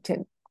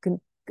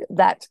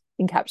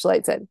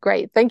encapsulates it.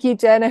 Great. Thank you,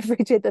 Jen. I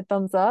appreciate the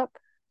thumbs up.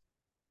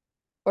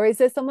 Or is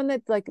there someone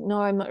that's like,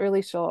 no, I'm not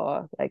really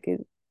sure? Like,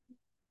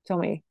 tell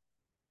me.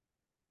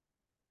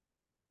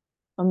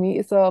 Unmute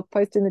yourself,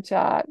 post in the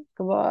chat.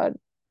 Come on.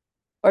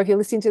 Or if you're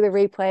listening to the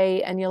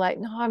replay and you're like,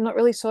 no, I'm not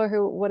really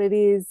sure what it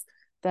is,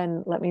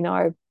 then let me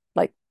know.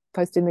 Like,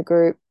 post in the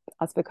group,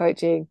 ask for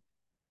coaching.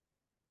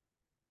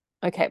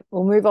 Okay,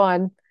 we'll move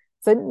on.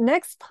 So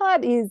next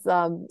part is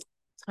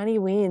tiny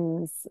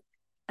wins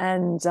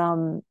and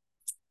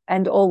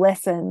all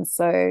lessons.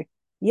 So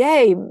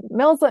yay,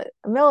 Mel,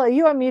 are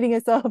you unmuting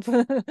yourself?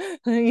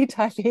 Are you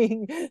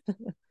typing?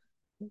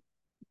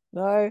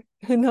 No,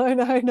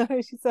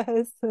 no, she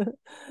says.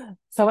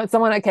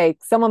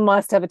 Someone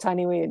must have a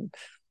tiny win.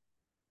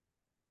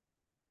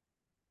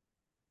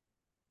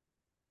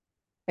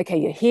 Okay,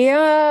 you're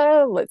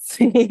here. Let's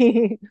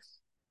see.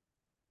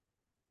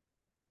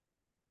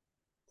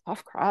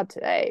 Tough crowd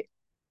today.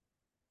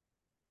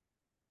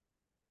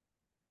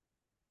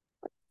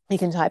 You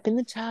can type in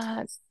the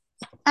chat.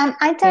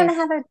 I don't Okay.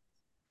 have a.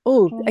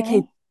 Oh,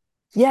 okay.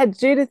 Yeah,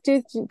 Judith,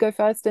 go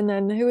first, and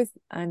then who is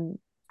I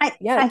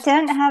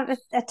don't have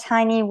a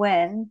tiny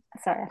win.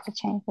 Sorry, I have to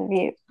change the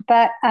view.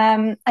 But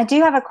I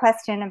do have a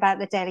question about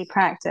the daily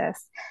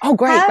practice. Oh,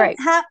 great, great.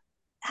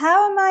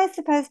 How am I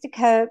supposed to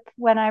cope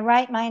when I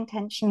write my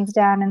intentions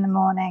down in the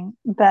morning,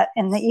 but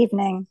in the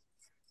evening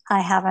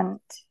I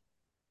haven't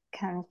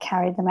kind of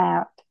carried them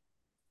out?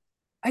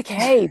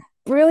 Okay,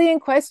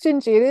 brilliant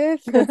question,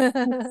 Judith.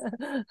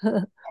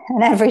 An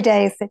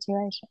everyday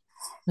situation.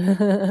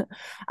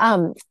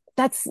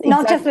 That's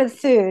not just with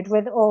food,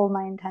 with all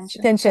my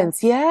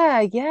intentions.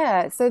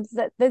 Yeah. So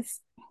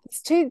that's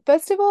two.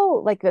 First of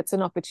all, like, that's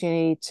an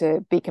opportunity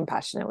to be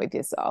compassionate with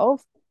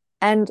yourself,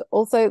 and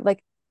also,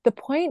 like, the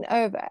point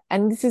of,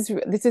 and this is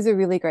a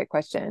really great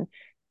question.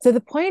 So the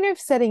point of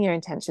setting your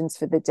intentions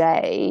for the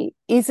day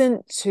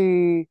isn't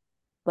to,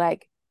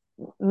 like,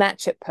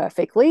 match it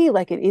perfectly.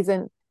 Like, it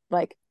isn't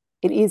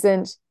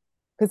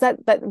because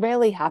that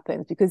rarely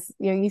happens, because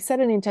you set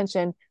an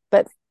intention,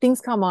 but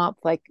things come up,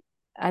 like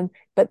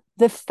but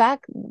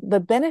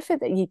the benefit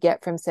that you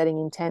get from setting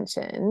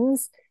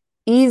intentions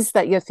is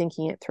that you're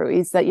thinking it through,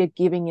 is that you're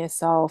giving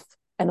yourself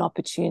an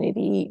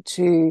opportunity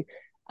to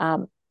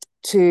kind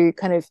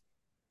of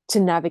to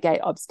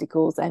navigate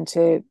obstacles and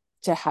to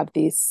have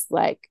this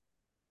like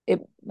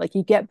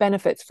you get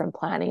benefits from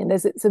planning. And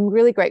there's some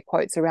really great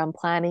quotes around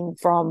planning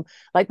from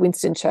like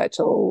Winston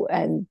Churchill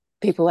and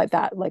people like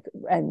that, like,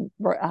 and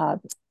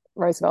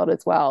Roosevelt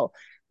as well,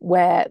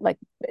 where like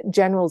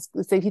generals.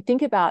 So if you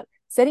think about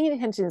setting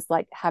intentions,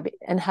 like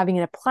having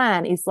a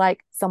plan is like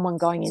someone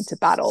going into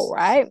battle,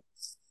 right?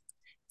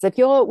 So if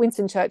you're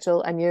Winston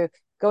Churchill and you're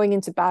going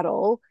into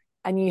battle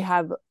and you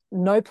have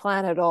no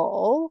plan at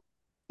all,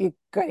 you're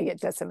going to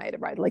get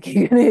decimated, right? Like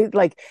you're going to,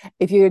 like,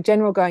 if you're a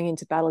general going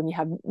into battle and you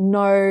have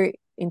no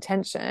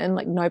intention,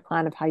 like no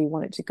plan of how you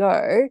want it to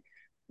go,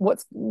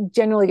 what's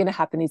generally going to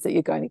happen is that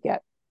you're going to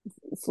get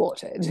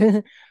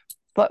slaughtered.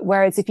 But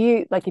whereas if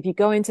you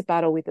go into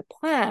battle with a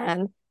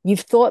plan,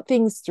 you've thought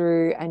things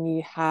through and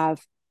you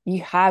have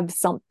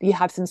some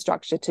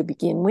structure to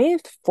begin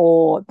with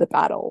for the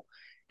battle.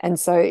 And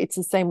so it's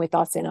the same with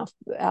us in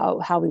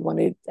our how we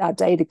wanted our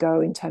day to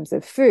go in terms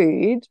of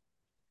food.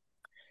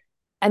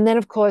 And then,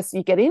 of course,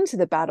 you get into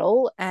the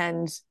battle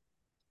and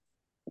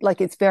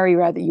like it's very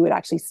rare that you would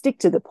actually stick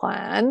to the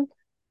plan.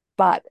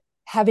 But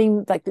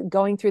having like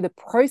going through the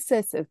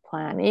process of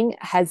planning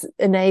has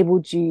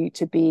enabled you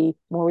to be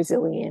more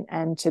resilient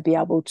and to be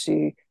able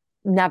to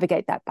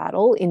navigate that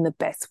battle in the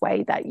best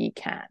way that you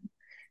can.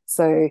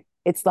 So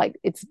it's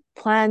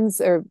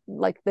plans are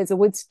like, there's a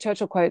Winston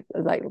Churchill quote,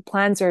 like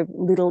plans are of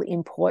little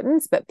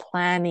importance, but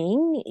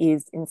planning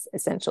is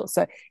essential.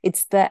 So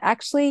it's the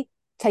actually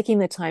taking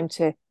the time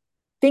to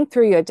think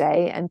through your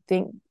day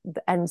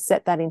and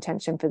set that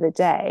intention for the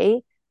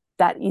day.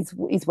 That is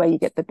where you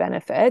get the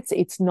benefits.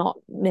 It's not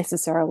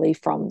necessarily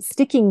from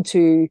sticking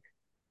to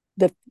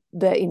the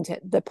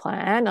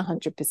plan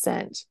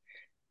 100%.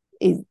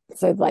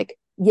 So like,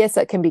 yes,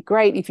 that can be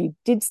great if you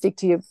did stick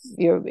to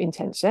your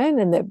intention,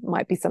 and there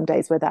might be some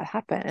days where that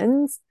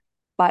happens.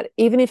 But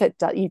even if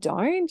you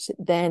don't,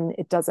 then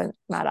it doesn't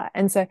matter.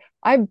 And so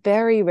I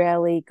very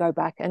rarely go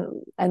back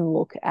and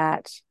look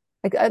at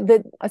like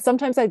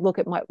sometimes I look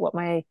at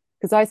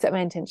because I set my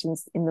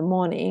intentions in the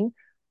morning.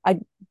 I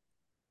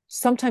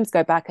sometimes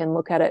go back and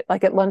look at it.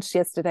 Like at lunch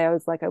yesterday, I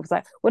was like,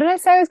 what did I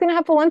say I was going to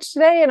have for lunch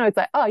today? And I was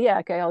like, oh yeah,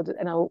 okay,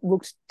 I'll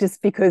look,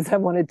 just because I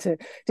didn't want to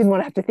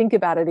have to think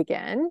about it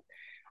again.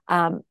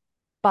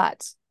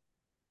 But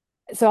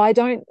so I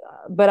don't,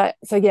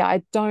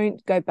 I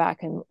don't go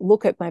back and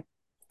look at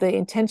the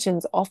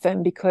intentions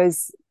often,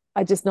 because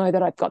I just know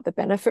that I've got the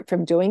benefit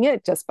from doing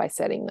it just by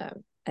setting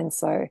them. And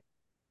so,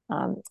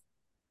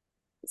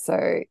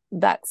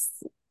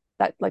 that's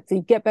that, like, so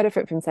you get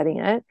benefit from setting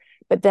it.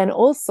 But then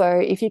also,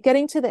 if you're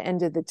getting to the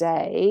end of the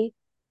day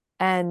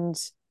and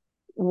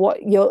what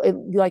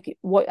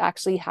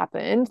actually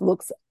happened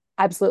looks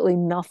absolutely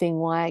nothing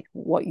like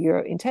what your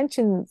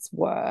intentions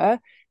were,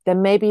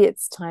 then maybe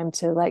it's time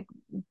to like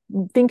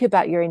think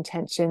about your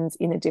intentions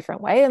in a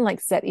different way and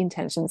like set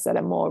intentions that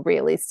are more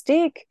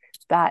realistic,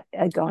 that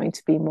are going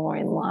to be more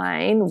in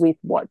line with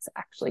what's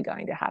actually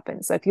going to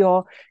happen. So if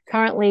you're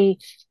currently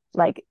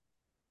like,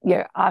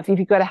 if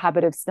you've got a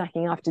habit of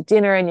snacking after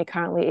dinner and you're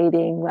currently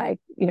eating like,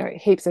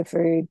 heaps of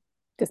food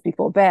just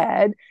before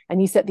bed,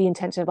 and you set the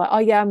intention of like, oh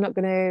yeah, I'm not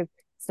going to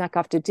snack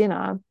after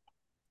dinner,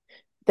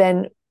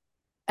 and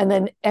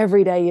then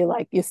every day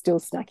you're still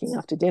snacking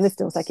after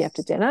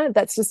dinner,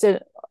 that's just and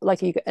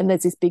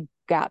there's this big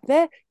gap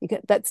there.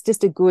 That's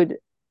just a good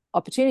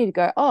opportunity to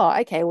go, oh,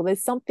 okay, well,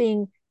 there's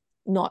something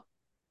not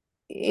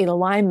in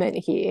alignment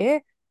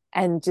here,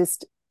 and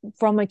just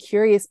from a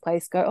curious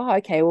place go, oh,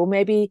 okay, well,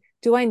 maybe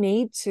do I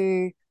need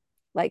to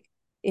like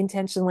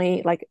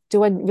intentionally, like,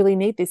 do I really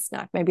need this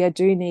snack? Maybe I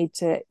do need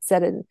to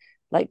set it,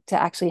 like,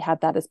 to actually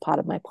have that as part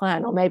of my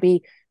plan. Or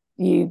maybe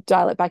you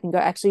dial it back and go,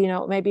 actually,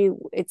 maybe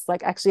it's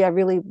like, actually, I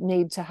really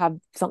need to have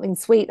something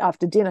sweet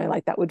after dinner.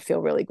 Like that would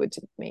feel really good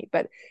to me.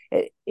 But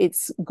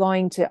it's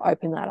going to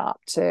open that up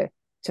to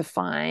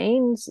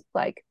find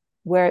like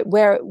where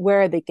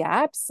are the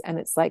gaps. And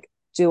it's like,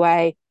 do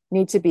I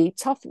need to be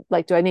tough?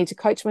 Like, do I need to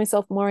coach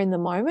myself more in the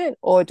moment,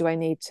 or do I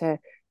need to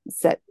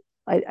set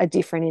a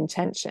different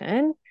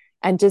intention?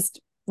 And just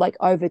like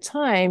over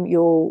time,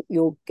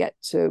 you'll get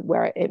to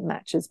where it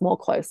matches more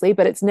closely,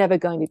 but it's never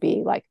going to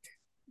be like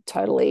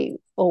totally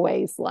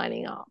always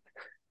lining up.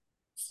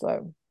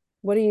 So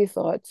what are your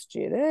thoughts,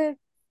 Judith?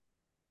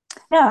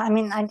 No, I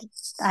mean,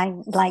 I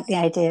like the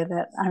idea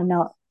that I'm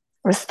not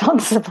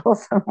responsible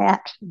for my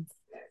actions,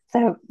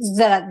 so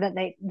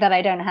that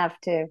I don't have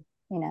to,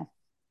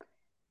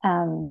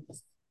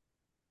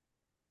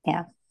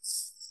 yeah.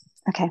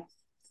 Okay.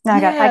 No,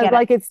 I get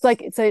like it.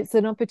 It's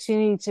an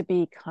opportunity to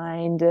be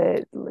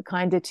kinder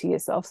to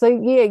yourself. So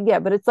yeah,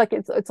 but it's like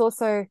it's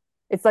also,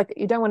 it's like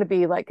you don't want to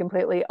be like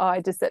completely, oh,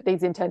 I just set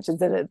these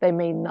intentions and they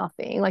mean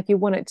nothing. Like you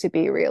want it to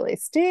be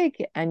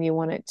realistic, and you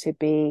want it to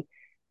be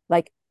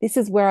like, this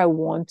is where I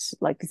want,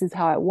 like, this is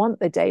how I want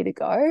the day to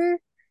go.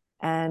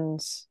 And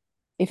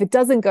if it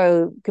doesn't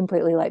go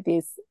completely like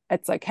this,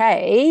 it's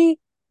okay,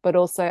 but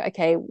also,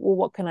 okay, well,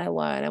 what can I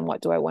learn and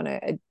what do I want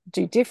to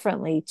do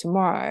differently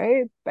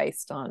tomorrow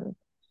based on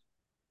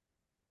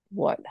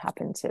what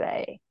happened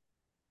today?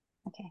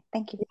 Okay,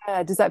 thank you.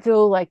 Yeah, does that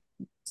feel like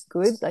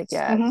good? Like,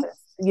 yeah,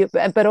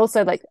 Mhm. but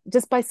also like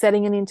just by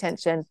setting an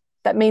intention,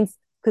 that means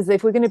because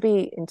if we're going to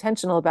be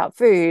intentional about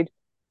food,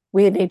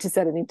 we need to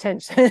set an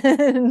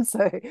intention.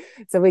 So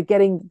we're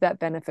getting that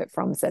benefit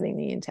from setting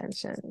the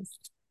intentions.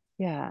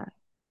 Yeah.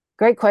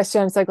 Great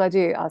question. I'm so glad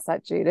you asked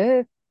that,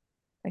 Judith.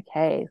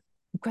 Okay.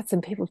 We've got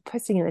some people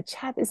posting in the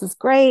chat. This is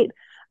great.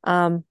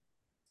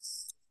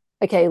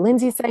 Okay,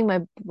 Lindsay's saying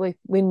my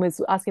Win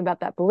was asking about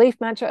that belief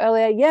mantra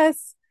earlier.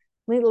 Yes.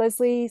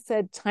 Leslie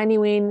said tiny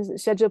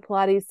wins, schedule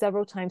Pilates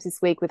several times this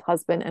week with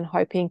husband and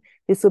hoping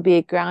this will be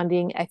a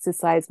grounding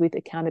exercise with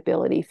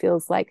accountability.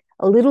 Feels like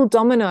a little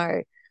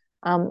domino.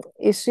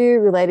 Issue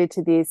related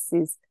to this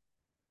is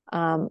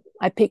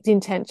I picked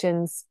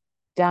intentions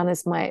down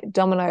as my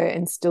domino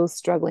and still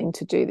struggling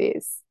to do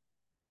this.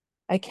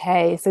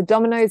 Okay, so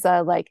dominoes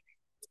are like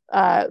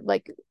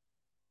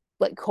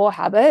core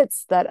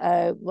habits that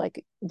are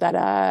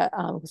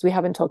because we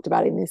haven't talked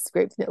about in this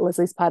group.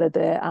 Leslie's part of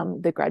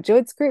the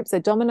graduates group. So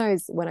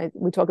dominoes, when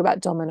we talk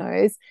about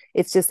dominoes,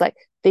 it's just like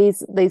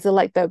these are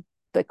like the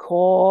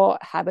core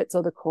habits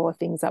or the core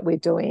things that we're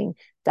doing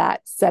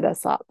that set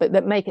us up,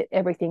 that make it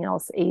everything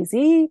else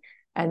easy.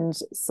 And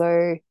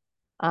so,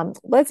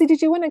 Leslie,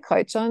 did you want to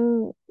coach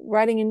on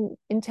writing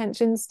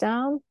intentions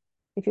down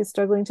if you're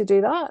struggling to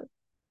do that?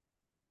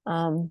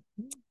 Um,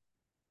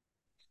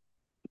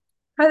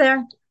 Hi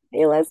there.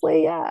 Hey,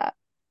 Leslie. Yeah.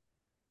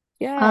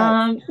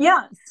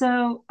 Yeah,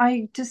 so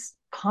I just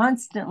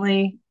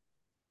constantly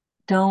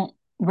don't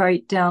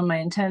write down my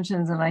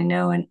intentions, and I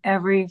know in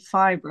every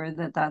fiber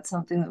that that's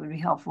something that would be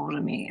helpful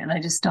to me, and I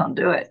just don't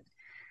do it.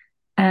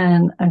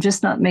 And I'm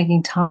just not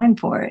making time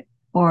for it,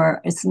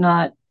 or it's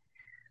not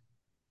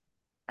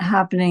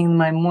happening.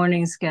 My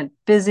mornings get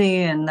busy,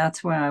 and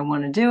that's where I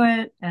want to do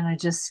it, and I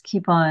just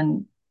keep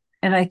on.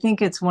 And I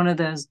think it's one of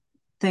those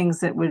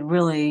things that would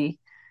really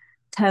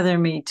tether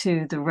me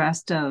to the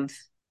rest of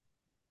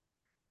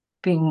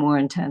being more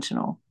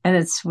intentional. And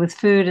it's with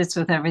food, it's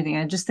with everything.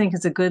 I just think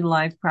it's a good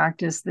life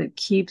practice that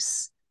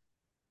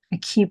I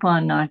keep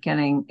on not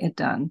getting it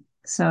done.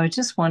 So I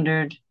just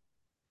wondered,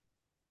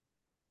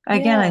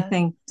 again, I Yeah.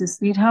 think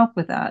just need help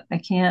with that. I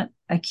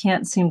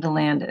can't seem to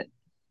land it.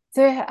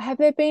 So have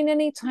there been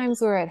any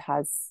times where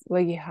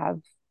you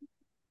have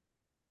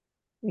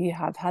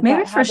had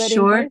Maybe that for habit in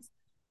short, place?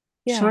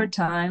 Yeah. short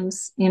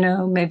times,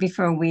 maybe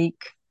for a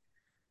week,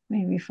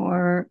 maybe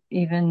for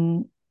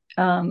even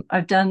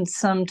I've done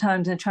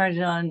sometimes I tried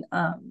it on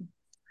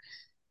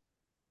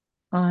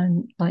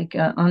like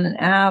on an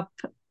app.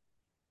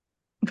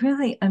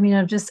 Really, I mean,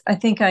 I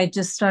think I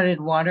just started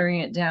watering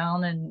it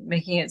down and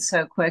making it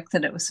so quick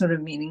that it was sort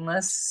of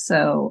meaningless.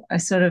 So I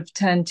sort of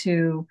tend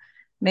to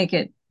make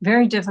it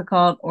very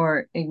difficult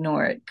or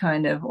ignore it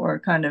or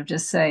kind of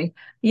just say,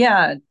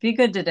 yeah, be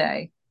good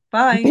today.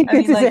 Bye. I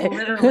Because mean, like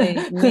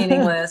literally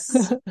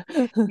meaningless,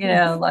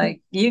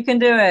 like you can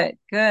do it.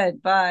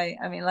 Good. Bye.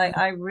 I mean, like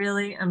I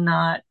really am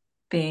not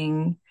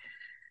being,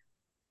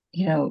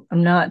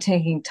 I'm not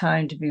taking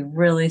time to be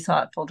really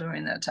thoughtful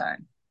during that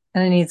time.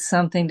 And I need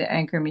something to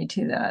anchor me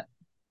to that.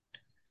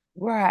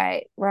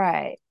 right,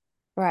 right,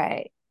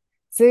 right.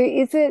 So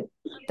is it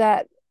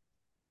that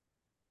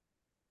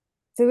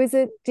do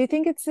you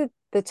think it's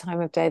the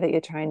time of day that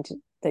you're trying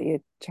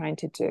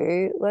to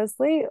do,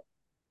 Leslie?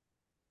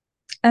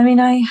 I mean,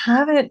 I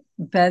have it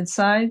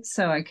bedside,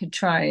 so I could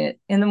try it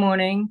in the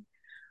morning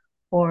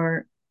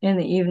or in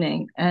the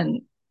evening.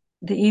 And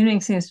the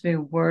evening seems to be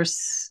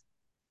worse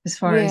as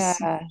far as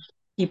Yeah.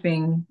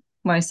 keeping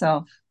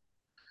myself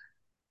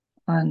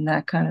on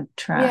that kind of Yeah,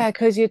 track.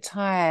 because you're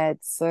tired.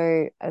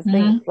 So I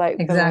think like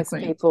for most Exactly.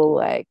 people,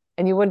 like,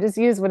 and you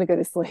just want to go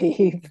to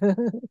sleep.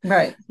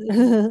 Right.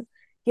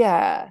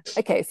 Yeah.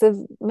 Okay.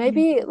 So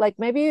maybe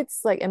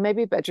it's like, and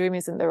maybe bedroom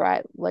isn't the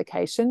right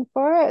location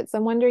for it. So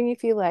I'm wondering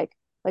if you like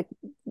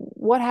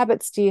what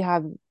habits do you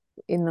have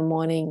in the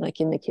morning, like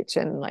in the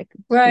kitchen? Like,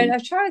 Right.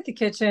 I've tried the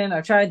kitchen.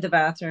 I've tried the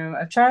bathroom.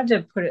 I've tried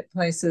to put it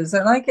places.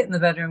 I like it in the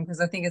bedroom because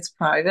I think it's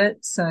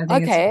private. So I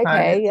think it's a okay.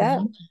 private Yeah.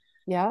 thing.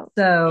 Yeah.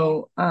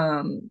 So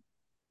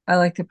I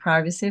like the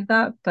privacy of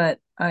that, but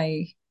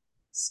I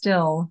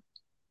still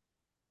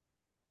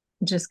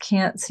just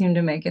can't seem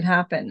to make it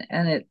happen.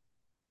 And it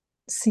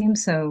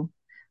seems so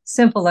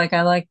simple. Like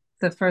I like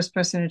the first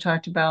person who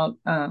talked about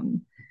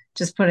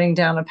just putting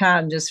down a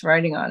pad and just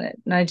writing on it.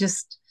 And I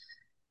just,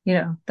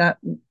 that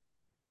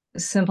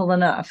is simple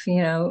enough,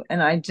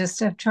 and I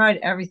just have tried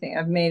everything.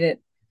 I've made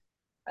it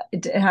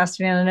has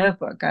to be on a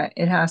notebook.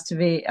 It has to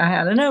be, I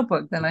had a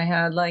notebook, then I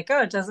had like,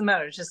 oh, it doesn't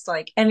matter. It's just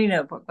like any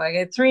notebook. Like I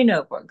had 3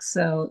 notebooks.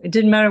 So it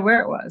didn't matter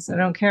where it was. I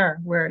don't care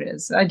where it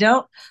is. I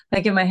don't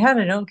like in my head,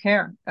 I don't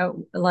care.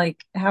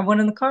 Like have one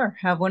in the car,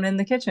 have one in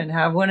the kitchen,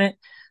 have one at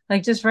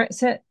like just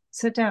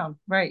sit down,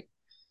 right.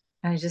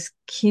 I just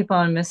keep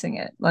on missing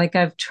it. Like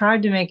I've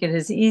tried to make it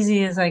as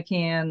easy as I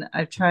can.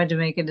 I've tried to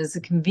make it as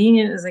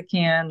convenient as I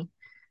can.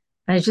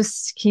 I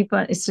just keep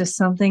on, it's just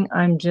something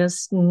I'm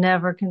just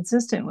never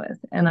consistent with.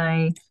 And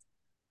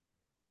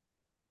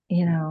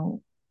you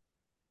know,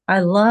 I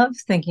love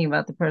thinking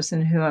about the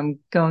person who I'm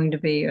going to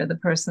be or the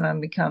person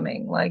I'm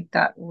becoming. Like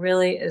that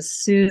really is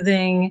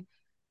soothing.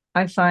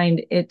 I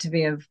find it to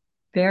be a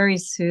very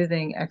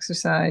soothing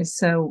exercise.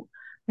 So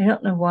I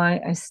don't know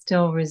why I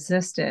still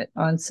resist it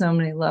on so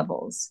many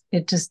levels.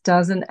 It just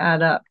doesn't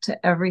add up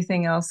to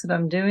everything else that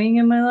I'm doing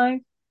in my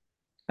life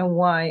and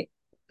why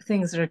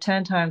things that are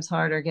 10 times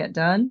harder get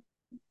done.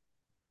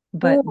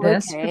 But Oh,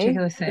 this okay.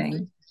 particular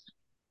thing,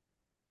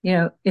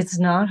 it's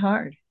not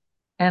hard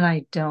and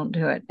I don't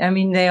do it. I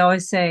mean, they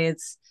always say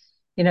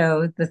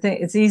the thing,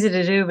 it's easy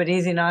to do, but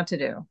easy not to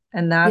do.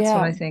 And that's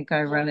what Yeah. I think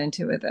I run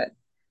into with it,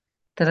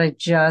 that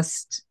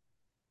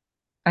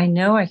I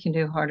know I can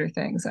do harder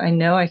things. I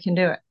know I can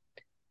do it.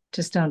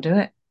 Just don't do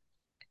it.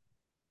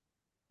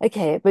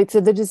 Okay. But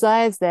so the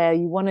desire's there,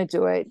 you want to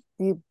do it,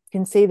 you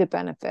can see the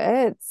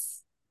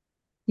benefits.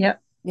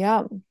 Yep.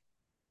 Yeah.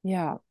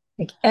 Yeah.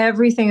 Like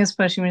everything is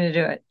pushing me to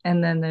do it.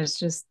 And then I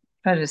just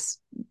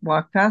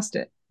walk past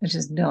it. I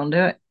just don't do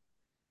it.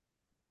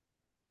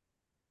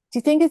 Do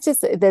you think it's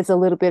just there's a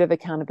little bit of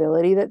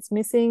accountability that's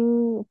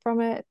missing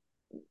from it,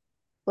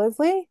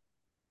 Leslie?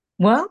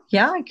 Well,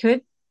 yeah, I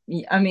could.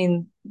 I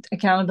mean,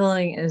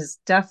 accountability is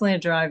definitely a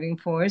driving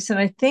force. And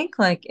I think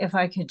like if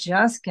I could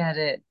just get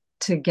it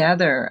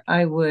together,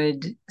 I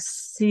would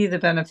see the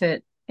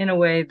benefit in a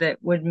way that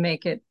would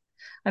make it.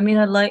 I mean,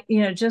 I like,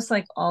 just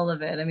like all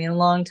of it. I mean, a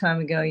long time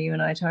ago, you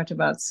and I talked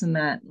about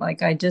cement.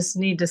 Like, I just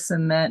need to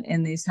cement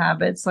in these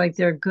habits. Like,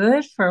 they're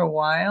good for a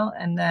while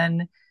and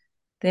then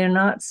they're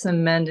not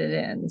cemented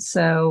in.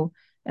 So,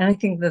 and I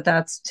think that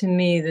that's to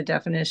me the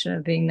definition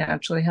of being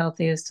naturally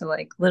healthy is to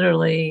like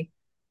literally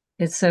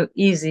it's so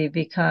easy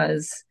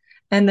because,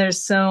 and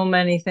there's so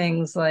many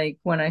things like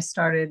when I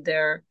started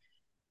there,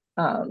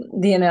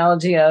 the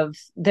analogy of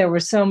there were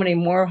so many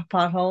more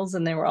potholes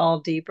and they were all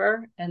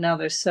deeper, and now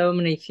there's so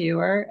many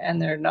fewer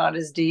and they're not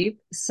as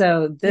deep.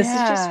 So this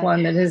is just Yeah.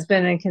 one that has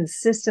been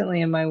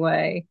consistently in my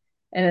way,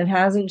 and it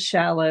hasn't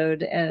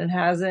shallowed, and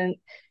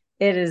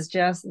it is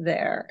just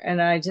there.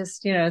 And I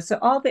just, so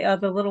all the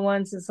other little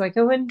ones, it's like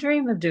I wouldn't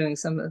dream of doing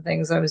some of the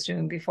things I was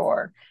doing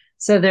before.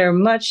 So they're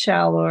much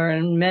shallower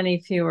and many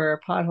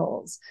fewer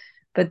potholes.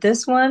 But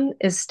this one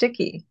is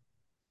sticky.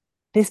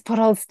 This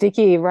pothole's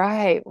sticky.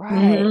 Right,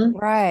 right, Mm-hmm.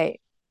 right,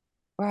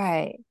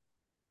 right,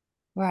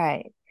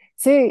 right.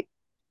 So,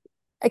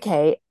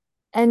 okay.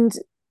 And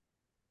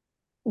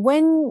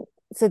when,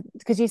 so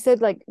because you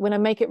said like when I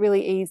make it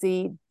really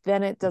easy,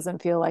 then it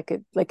doesn't feel like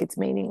it's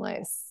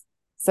meaningless.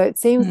 So it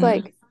seems Mm-hmm.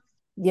 like,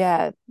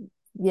 yeah,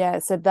 yeah.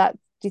 So that,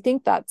 do you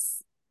think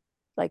that's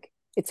like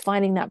it's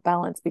finding that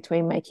balance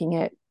between making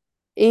it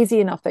easy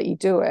enough that you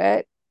do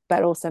it,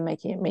 but also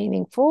making it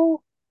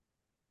meaningful?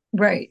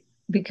 Right.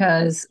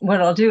 Because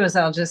what I'll do is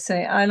I'll just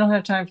say, I don't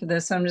have time for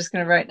this. So I'm just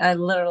going to write. I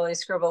literally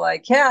scribble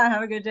like, yeah,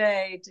 have a good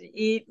day to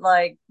eat,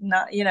 like,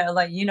 not,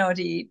 like, what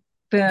to eat.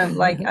 Boom.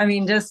 Like, I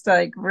mean, just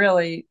like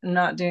really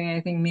not doing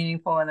anything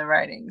meaningful in the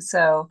writing.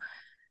 So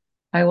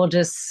I will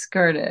just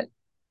skirt it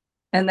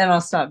and then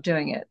I'll stop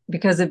doing it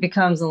because it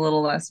becomes a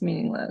little less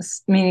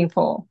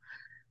meaningful.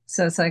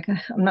 So it's like,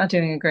 I'm not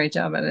doing a great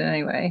job at it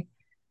anyway.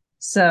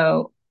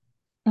 So,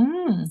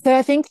 So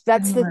I think I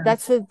don't know.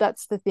 that's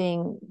the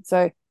thing.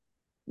 So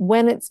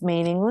when it's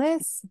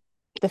meaningless,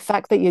 the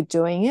fact that you're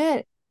doing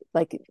it,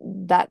 like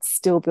that's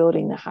still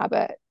building the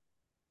habit.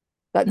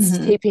 That's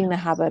Mm-hmm. keeping the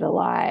habit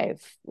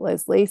alive,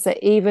 Leslie. So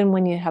even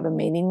when you have a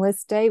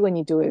meaningless day, when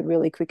you do a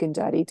really quick and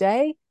dirty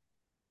day,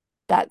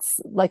 that's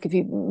like if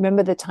you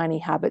remember the tiny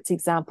habits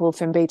example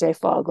from BJ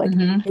Fogg, like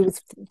Mm-hmm. he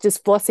was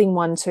just flossing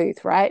one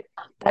tooth, right?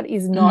 That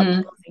is not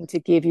Mm-hmm. going to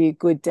give you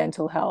good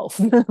dental health,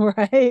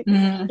 right?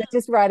 Mm-hmm. But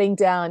just writing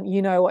down,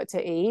 you know what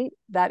to eat,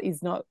 that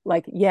is not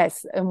like,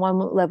 yes, on one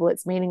level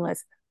it's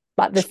meaningless.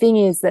 But the thing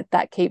is that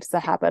that keeps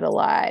the habit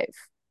alive.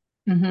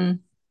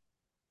 Mm-hmm.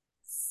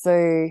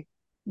 So,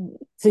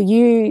 so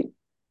you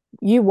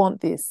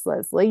want this,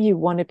 Leslie. You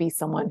want to be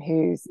someone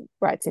who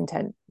sets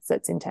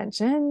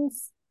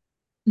intentions.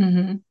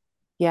 Mm-hmm.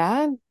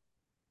 Yeah,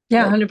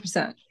 Yeah, like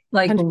 100%.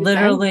 Like 100%.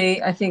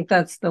 literally, I think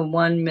that's the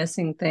one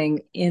missing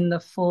thing in the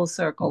full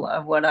circle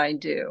of what I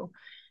do.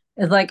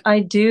 It's like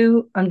I'm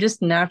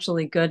just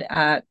naturally good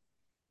at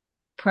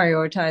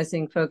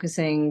prioritizing,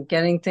 focusing,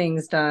 getting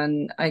things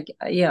done.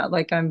 Yeah,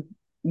 like I'm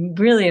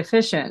really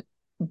efficient,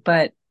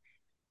 but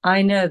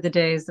I know the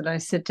days that I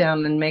sit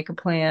down and make a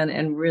plan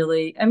and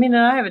really, I mean,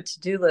 and I have a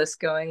to-do list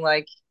going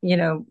like,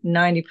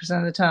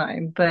 90% of the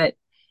time, but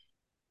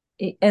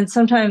and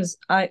sometimes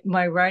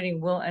my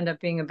writing will end up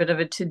being a bit of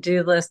a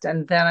to-do list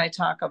and then I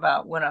talk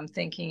about what I'm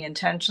thinking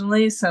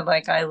intentionally. So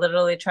like I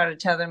literally try to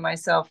tether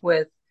myself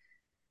with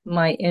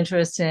my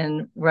interest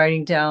in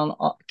writing down,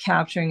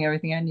 capturing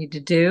everything I need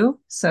to do.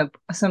 So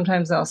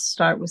sometimes I'll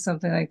start with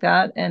something like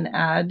that and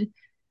add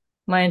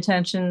my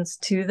intentions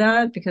to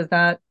that because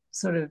that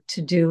sort of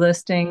to-do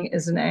listing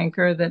is an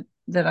anchor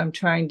that I'm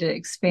trying to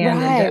expand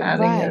into Right,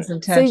 adding right. those So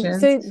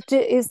intentions.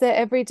 is there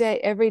every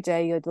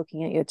day you're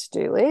looking at your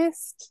to-do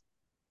list?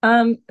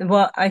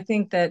 Well, I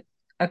think that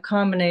a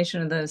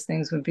combination of those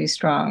things would be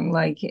strong.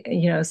 Like,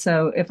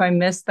 so if I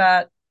missed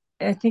that,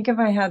 I think if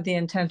I had the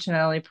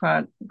intentionality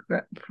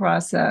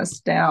process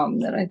down,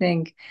 that I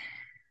think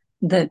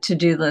the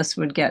to-do list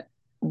would get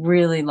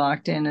really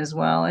locked in as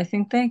well. I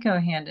think they go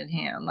hand in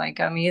hand. Like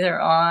I'm either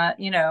on,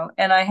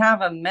 and I have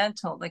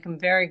like I'm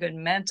very good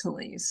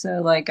mentally.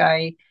 So like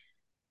I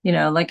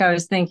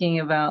was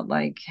thinking about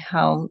like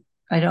how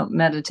I don't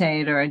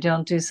meditate or I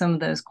don't do some of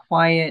those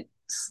quiet,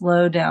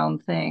 slow down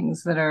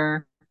things that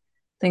are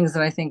things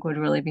that I think would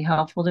really be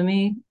helpful to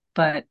me.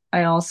 But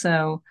I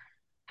also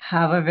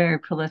have a very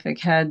prolific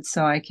head,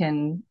 so I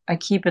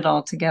keep it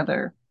all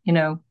together,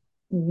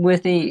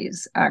 with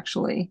ease,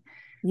 actually.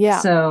 Yeah.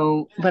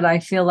 So, but I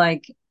feel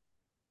like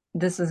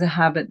this is a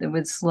habit that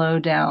would slow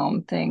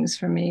down things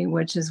for me,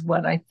 which is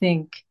what I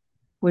think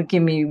would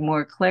give me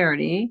more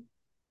clarity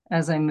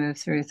as I move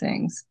through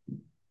things.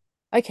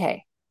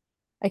 Okay.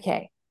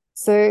 Okay.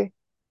 So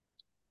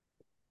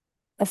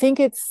I think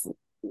it's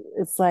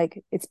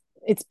like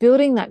it's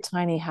building that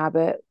tiny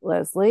habit,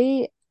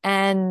 Leslie,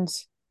 and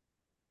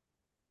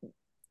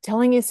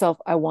telling yourself,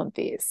 I want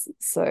this.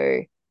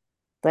 So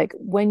like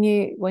when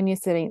you're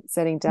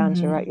setting down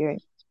to write Mm-hmm. your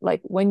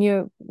like when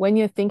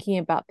you're thinking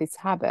about this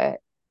habit,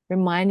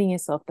 reminding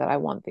yourself that I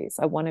want this.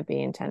 I want to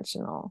be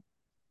intentional.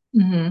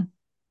 Mm-hmm.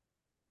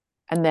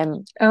 And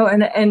then Oh,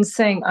 and saying I'm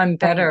saying it.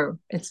 better.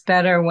 It's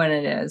better when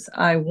it is.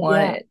 I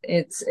want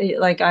Yeah. it.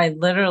 Like I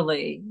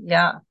literally,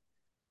 yeah,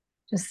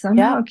 just Yeah.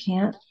 somehow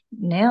can't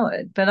nail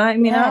it. But I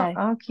mean, I'll Yeah.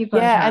 I'll keep on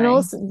Yeah. And trying.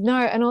 also no,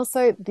 and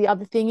also the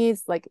other thing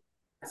is like,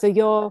 so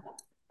you're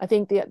I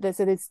think there's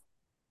so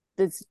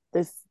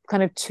there's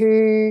kind of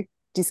two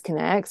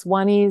disconnects.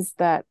 One is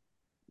that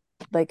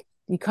like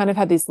you kind of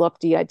have this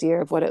lofty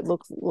idea of what it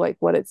looks like,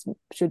 what it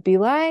should be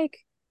like.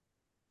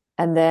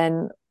 And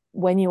then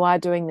when you are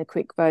doing the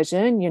quick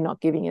version, you're not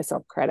giving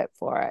yourself credit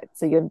for it.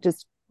 So you're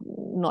just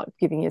not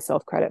giving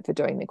yourself credit for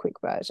doing the quick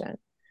version.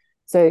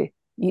 So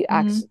you Mhm.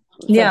 actually,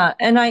 so Yeah,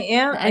 and to I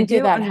enter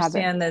do that habit,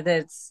 understand that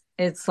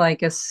it's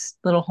like a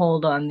little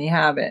hold on the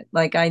habit.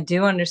 Like I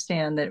do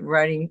understand that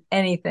writing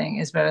anything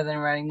is better than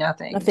writing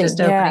nothing. nothing. Just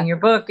Yeah. opening your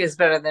book is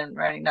better than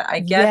writing that.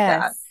 I get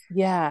that. Yes.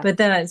 Yeah. But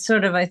then it's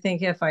sort of, I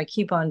think if I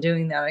keep on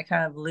doing that, I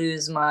kind of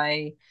lose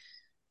my,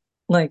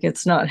 like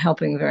it's not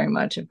helping very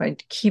much if I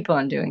keep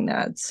on doing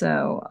that.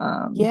 So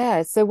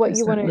Yeah. So what I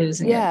you want start to,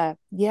 losing it. yeah.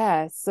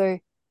 Yeah. So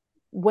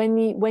when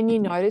you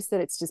notice that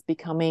it's just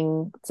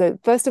becoming, so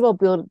first of all,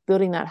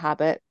 building that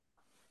habit.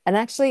 And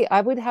actually,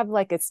 I would have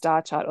like a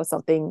star chart or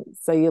something.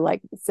 So you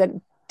like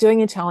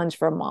doing a challenge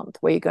for a month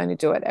where you're going to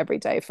do it every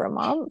day for a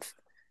month.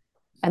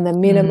 And the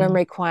minimum Mm-hmm.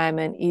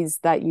 requirement is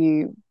that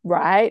you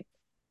write,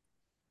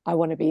 I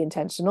want to be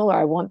intentional, or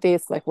I want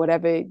this, like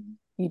whatever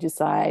you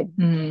decide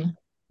Mm-hmm.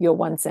 your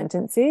one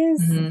sentence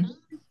is, Mm-hmm.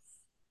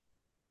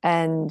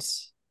 and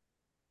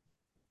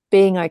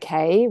being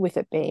okay with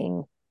it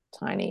being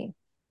tiny.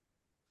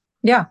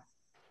 Yeah.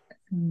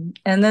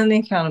 And then the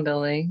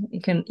accountability.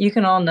 You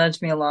can all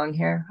nudge me along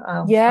here.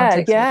 I'll Yeah,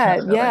 take some yeah,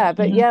 accountability. yeah.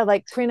 But yeah,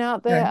 like print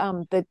out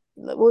Sure. the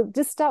well,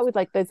 just start with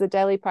like there's a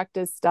daily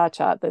practice star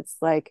chart that's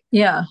like,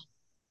 Yeah.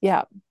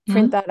 yeah,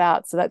 print Mhm. that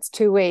out. So that's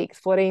 2 weeks,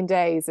 14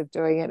 days of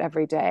doing it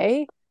every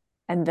day,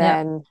 and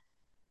Yeah. then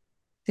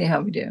See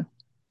how we do.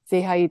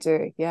 see how you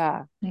do.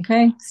 Yeah.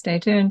 Okay. Stay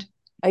tuned.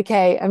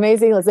 Okay,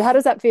 amazing. So how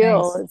does that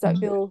feel? Thanks. Does that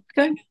feel,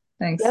 Good. yeah,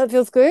 Thanks. that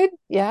feels good?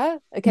 Yeah.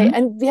 Okay. Mhm.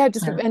 And yeah,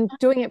 just Yeah. and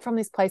doing it from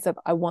this place of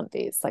I want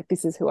this, like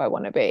this is who I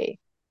want to be.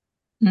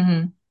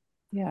 Hmm.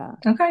 Yeah.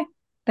 Okay.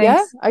 Yeah.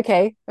 Thanks.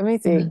 Okay.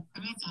 Amazing.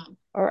 Mhm.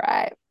 All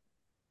right.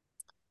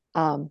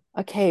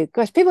 Okay.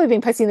 Gosh, people have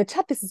been posting in the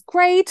chat. This is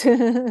great.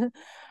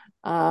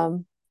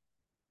 um,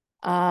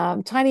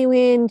 Tiny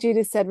win,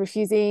 Judith said,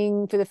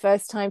 refusing for the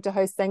first time to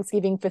host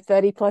Thanksgiving for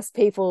 30 plus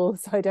people,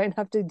 so I don't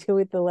have to deal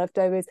with the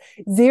leftovers.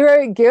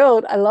 Zero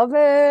guilt. I love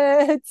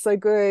it. So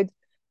good.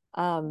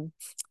 Um,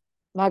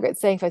 Margaret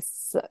saying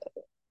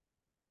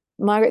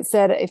Margaret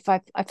said,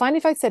 I find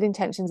if I set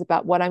intentions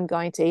about what I'm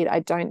going to eat, I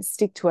don't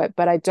stick to it,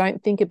 but I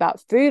don't think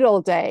about food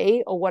all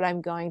day or what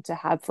I'm going to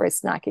have for a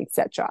snack,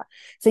 etc.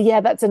 So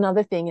yeah, that's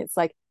another thing. It's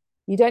like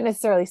you don't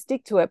necessarily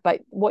stick to it, but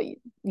what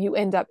you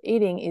end up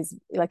eating is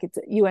like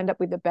you end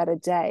up with a better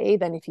day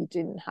than if you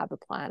didn't have a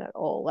plan at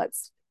all.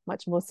 That's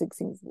much more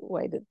succinct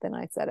way than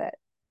I said it.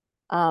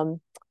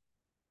 Um,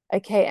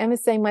 Okay,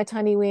 Emma's saying my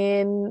tiny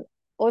win.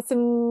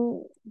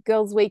 Awesome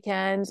girls'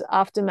 weekend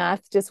after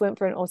math. Just went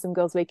for an awesome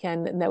girls'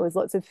 weekend, and there was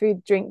lots of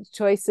food, drink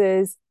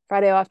choices.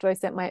 Friday after I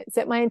set my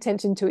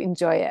intention to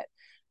enjoy it.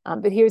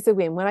 But here's the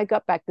win. When I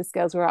got back, the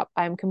scales were up.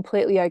 I'm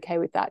completely okay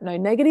with that. No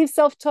negative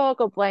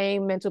self-talk or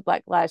blame, mental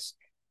backlash.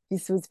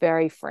 This was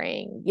very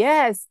freeing.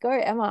 Yes, go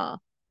Emma.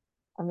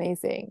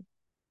 Amazing.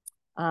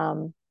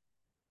 Um,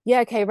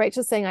 yeah, okay.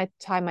 Rachel's saying I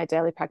tie my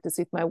daily practice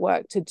with my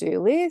work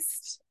to-do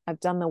list. I've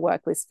done the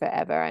work list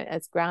forever, and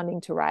it's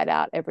grounding to write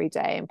out every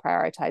day and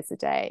prioritize the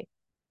day.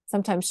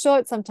 Sometimes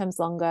short, sometimes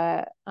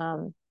longer,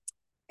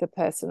 for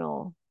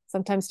personal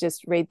sometimes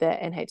just read the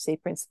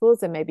NHC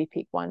principles and maybe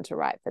pick one to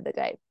write for the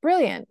day.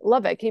 Brilliant.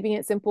 Love it. Keeping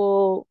it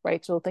simple.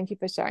 Rachel, thank you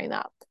for sharing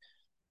that.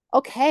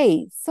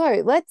 Okay,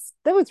 so that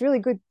was really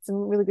good, some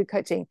really good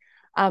coaching.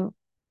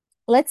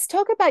 Let's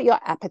talk about your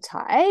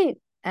appetite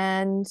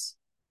and just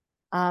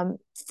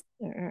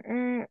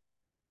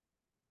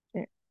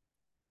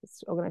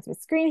organize my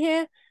screen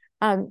here.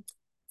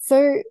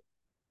 So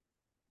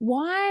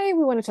why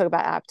we want to talk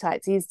about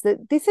appetites is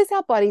that this is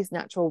our body's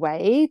natural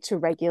way to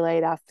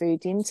regulate our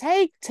food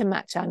intake to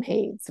match our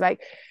needs, right?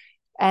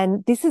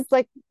 And this is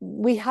like,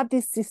 we have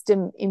this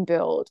system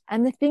inbuilt.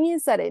 And the thing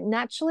is that it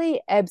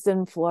naturally ebbs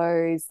and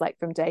flows like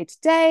from day to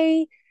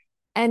day.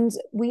 And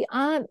we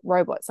aren't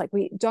robots. Like,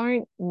 we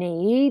don't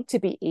need to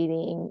be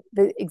eating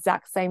the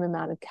exact same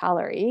amount of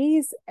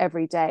calories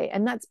every day.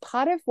 And that's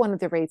part of one of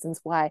the reasons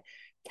why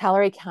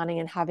calorie counting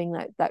and having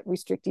that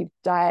restrictive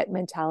diet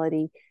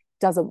mentality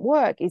doesn't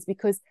work, is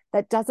because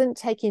that doesn't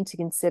take into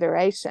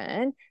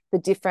consideration the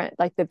different,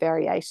 like the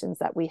variations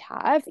that we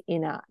have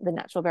in the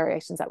natural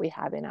variations that we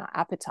have in our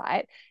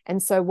appetite.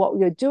 And so what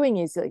you're doing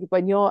is, like,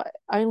 when you're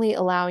only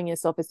allowing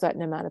yourself a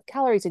certain amount of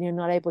calories and you're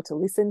not able to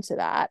listen to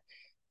that,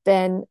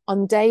 then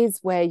on days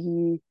where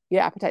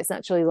your appetite's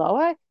naturally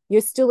lower,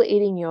 you're still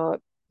eating your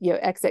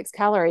XX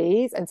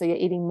calories, and so you're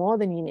eating more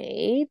than you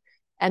need.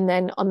 And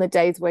then on the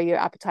days where your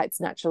appetite's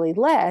naturally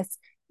less,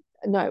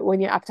 no, when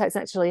your appetite's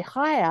naturally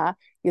higher,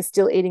 you're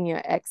still eating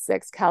your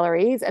XX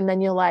calories, and then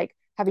you're like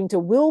having to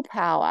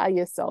willpower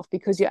yourself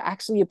because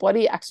your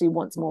body actually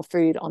wants more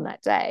food on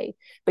that day,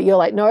 but you're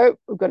like, no,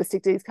 we've got to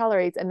stick to these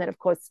calories. And then of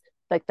course,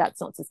 like,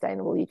 that's not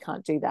sustainable. You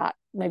can't do that.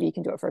 Maybe you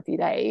can do it for a few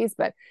days,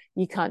 but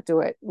you can't do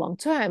it long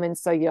term. And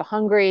so you're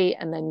hungry,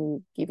 and then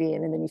you give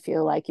in, and then you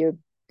feel like you're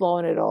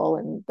blowing it all.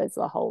 And there's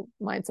a whole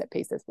mindset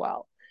piece as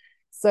well.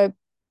 So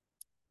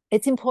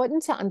it's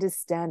important to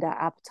understand our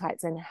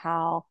appetites and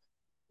how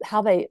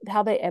they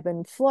ebb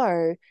and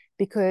flow,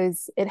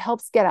 because it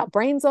helps get our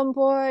brains on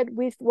board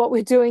with what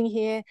we're doing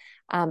here.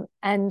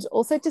 And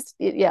also just,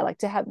 like,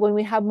 to have, when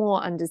we have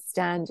more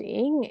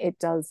understanding, it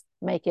does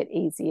make it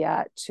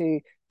easier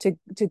to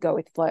go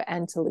with flow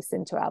and to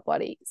listen to our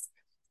bodies.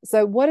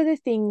 So what are the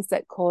things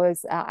that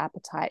cause our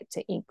appetite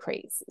to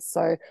increase?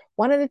 So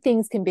one of the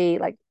things can be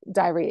like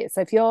diarrhea.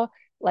 So if you're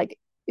like,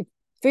 if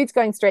food's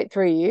going straight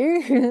through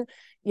you,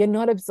 you're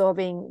not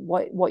absorbing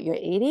what you're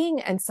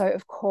eating. And so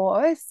of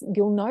course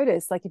you'll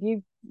notice, like, if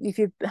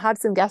you've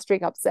had some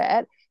gastric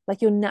upset,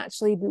 like, you'll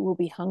naturally will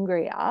be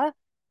hungrier,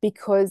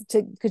 because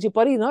your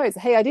body knows,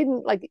 hey, I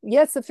didn't, like,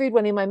 yes, the food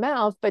went in my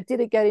mouth, but did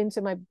it get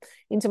into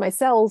my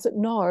cells?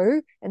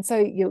 No. And so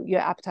your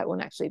appetite will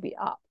naturally be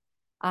up.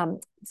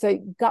 So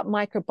gut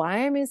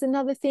microbiome is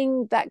another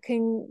thing that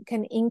can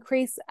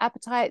increase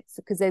appetites,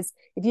 because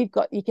you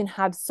can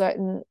have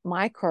certain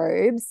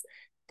microbes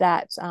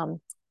that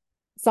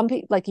some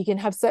people, like, you can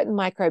have certain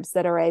microbes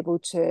that are able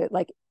to,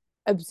 like,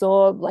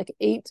 absorb, like,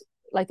 eat,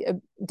 like,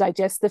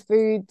 digest the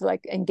food,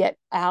 like, and get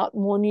out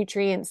more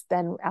nutrients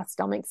than our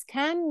stomachs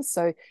can.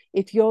 So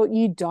if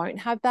you don't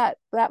have that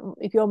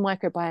if your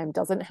microbiome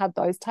doesn't have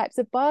those types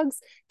of bugs,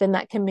 then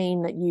that can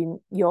mean that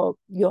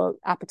your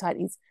appetite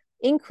is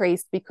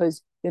increased,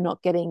 because you're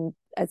not getting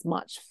as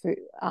much food,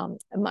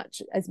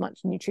 as much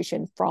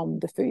nutrition from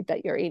the food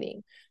that you're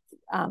eating.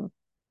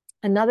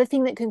 Another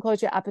thing that can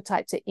cause your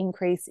appetite to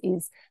increase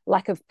is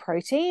lack of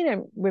protein.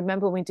 And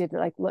remember, when we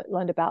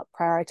learned about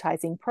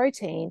prioritizing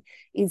protein,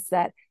 is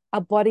that our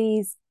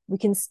bodies,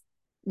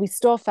 we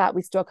store fat,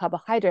 we store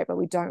carbohydrate, but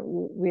we don't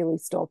really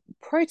store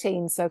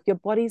protein. So if your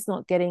body's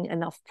not getting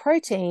enough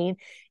protein,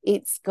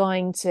 it's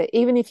going to,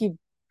 even if you've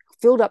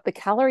filled up the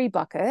calorie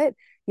bucket,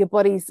 your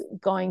body's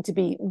going to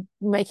be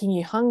making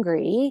you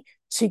hungry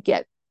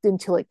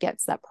until it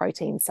gets that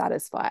protein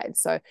satisfied.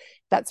 So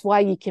that's why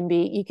you can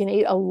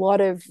eat a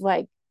lot of,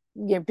 like,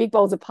 big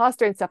bowls of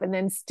pasta and stuff, and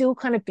then still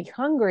kind of be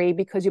hungry,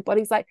 because your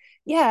body's like,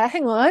 yeah,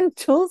 hang on,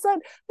 Jules, there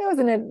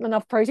wasn't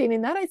enough protein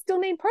in that. I still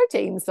need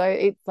protein. So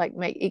it's like,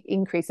 it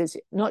increases,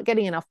 not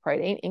getting enough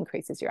protein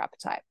increases your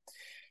appetite.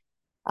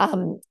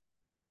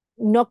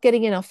 Not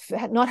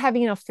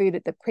having enough food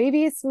at the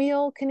previous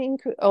meal can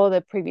increase, or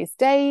the previous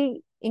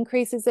day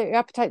increases your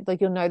appetite.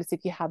 Like, you'll notice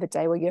if you have a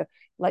day where you're,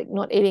 like,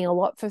 not eating a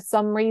lot for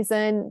some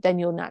reason, then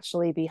you'll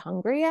naturally be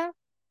hungrier.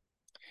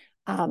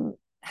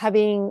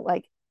 Having,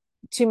 like,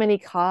 too many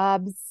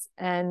carbs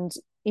and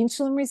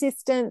insulin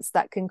resistance,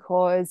 that can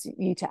cause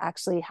you to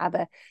actually have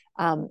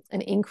an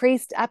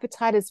increased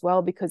appetite as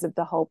well, because of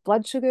the whole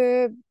blood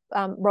sugar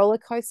roller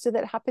coaster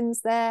that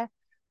happens there.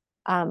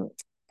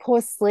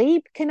 Poor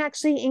sleep can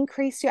actually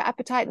increase your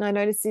appetite. And I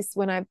notice this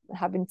when I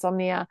have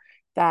insomnia,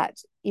 that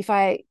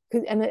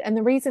and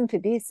the reason for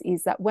this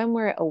is that when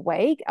we're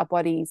awake, our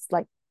bodies,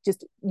 like,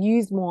 just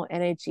use more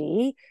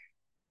energy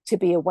to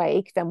be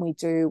awake than we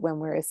do when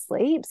we're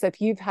asleep. So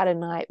if you've had a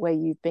night where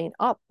you've been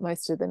up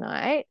most of the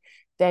night,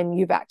 then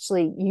you've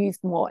actually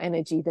used more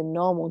energy than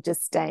normal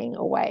just staying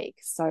awake.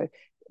 So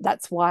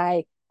that's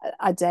why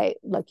a day,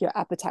 like, your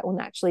appetite will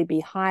naturally be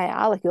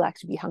higher, like, you'll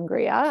actually be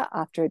hungrier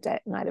after a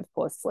night of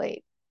poor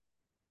sleep.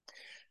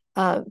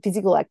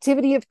 Physical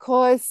activity, of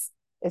course,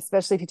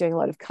 especially if you're doing a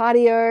lot of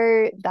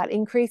cardio, that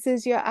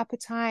increases your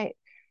appetite.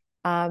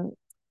 And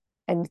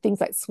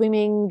things like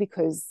swimming,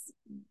 because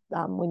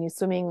when you're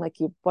swimming, like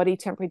your body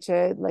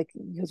temperature, like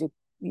because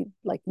you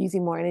like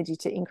using more energy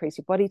to increase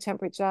your body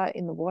temperature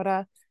in the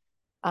water.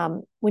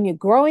 When you're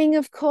growing,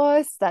 of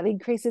course, that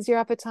increases your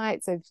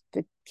appetite. So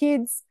for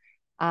kids,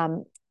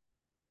 body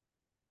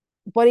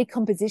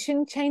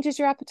composition changes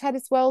your appetite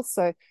as well.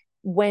 So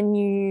when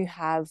you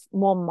have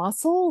more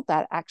muscle,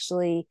 that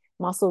actually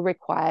muscle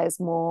requires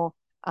more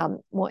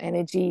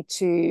energy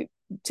to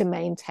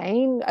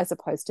maintain as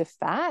opposed to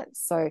fat.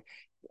 So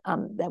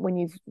that when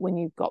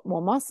you've got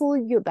more muscle,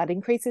 that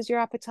increases your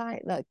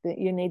appetite, like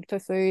your need for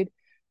food.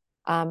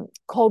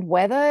 Cold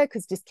weather,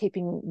 because just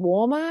keeping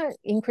warmer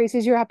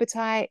increases your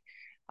appetite.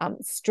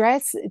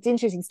 Stress, it's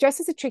interesting. Stress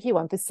is a tricky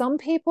one. For some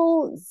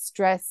people,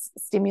 stress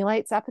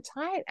stimulates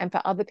appetite, and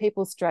for other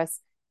people,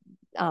 stress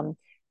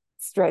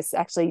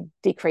actually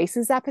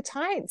decreases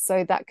appetite.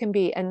 So that can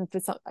be, and for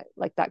some,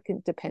 like that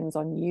depends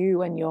on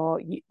you and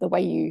the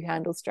way you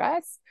handle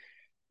stress.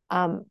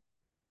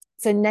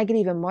 So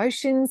negative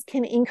emotions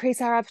can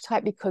increase our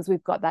appetite because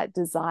we've got that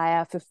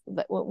desire for,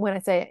 when I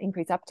say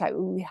increase appetite,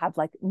 we have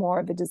like more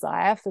of a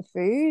desire for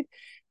food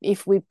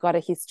if we've got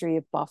a history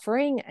of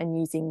buffering and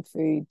using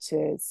food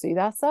to soothe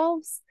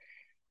ourselves.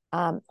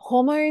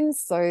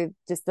 Hormones, so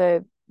just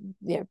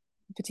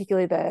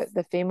particularly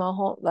the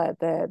female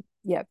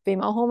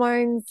female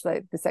hormones,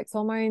 like the sex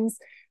hormones,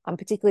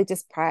 particularly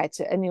just prior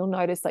to, and you'll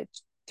notice like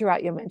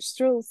throughout your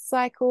menstrual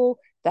cycle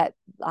that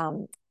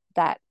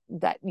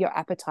that your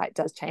appetite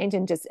does change,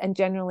 and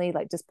generally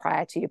like just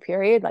prior to your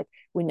period, like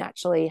we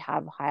naturally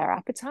have higher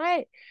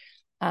appetite.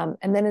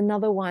 And then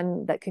another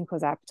one that can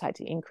cause our appetite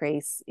to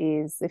increase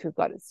is if we've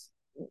got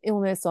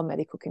illness or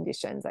medical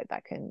conditions, like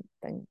that can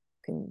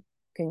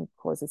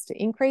cause us to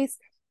increase.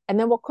 And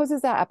then what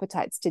causes our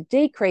appetites to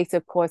decrease,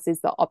 of course,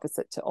 is the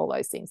opposite to all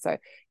those things. So if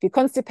you're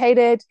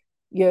constipated,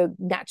 you're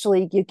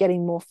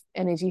getting more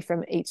energy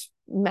from each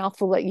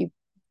mouthful that you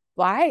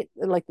bite,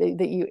 like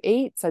that you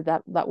eat, so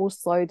that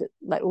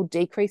will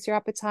decrease your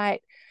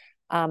appetite.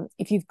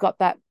 If you've got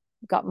that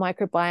gut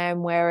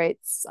microbiome where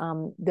it's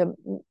the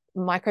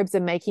microbes are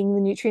making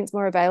the nutrients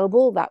more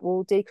available, that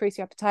will decrease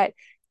your appetite.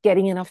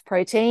 Getting enough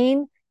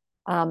protein,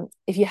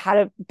 if you had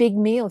a big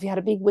meal, if you had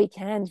a big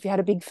weekend, if you had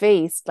a big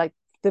feast, like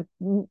the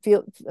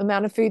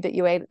amount of food that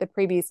you ate at the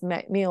previous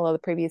meal or the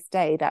previous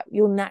day, that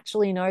you'll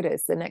naturally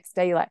notice the next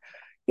day you're like,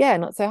 yeah,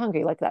 not so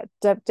hungry. Like that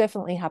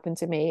definitely happened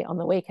to me on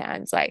the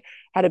weekends. Like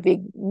had a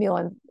big meal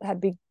on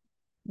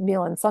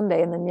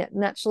Sunday, and then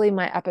naturally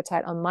my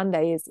appetite on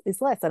Monday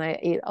is less, and I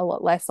eat a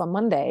lot less on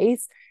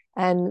Mondays,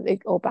 and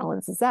it all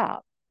balances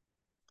out.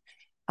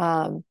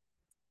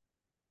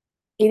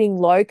 Eating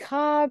low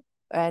carb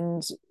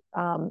and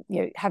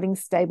having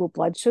stable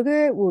blood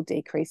sugar will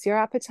decrease your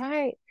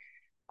appetite.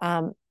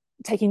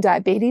 Taking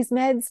diabetes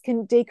meds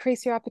can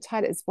decrease your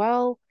appetite as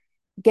well.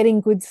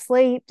 Getting good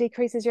sleep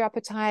decreases your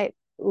appetite.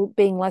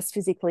 Being less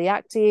physically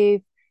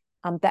active.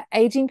 The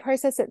aging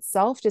process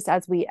itself, just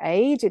as we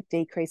age, it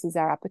decreases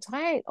our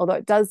appetite, although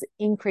it does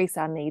increase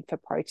our need for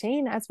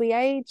protein as we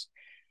age.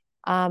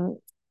 Warm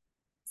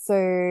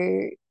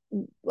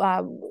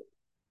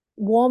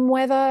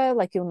weather,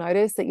 like you'll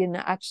notice that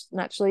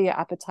naturally your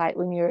appetite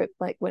when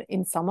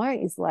in summer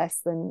is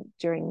less than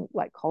during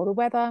like colder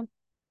weather.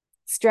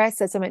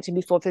 Stress, as I mentioned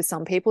before, for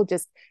some people,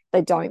 just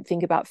they don't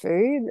think about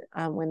food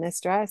when they're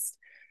stressed.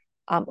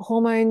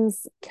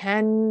 Hormones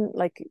can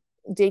like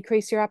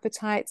decrease your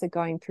appetite, so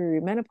going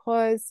through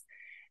menopause,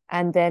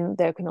 and then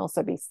there can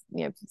also be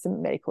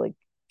some medical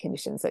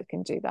conditions that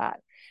can do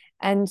that.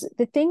 And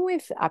the thing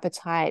with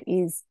appetite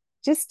is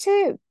just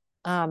to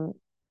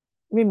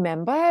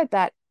remember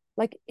that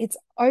like it's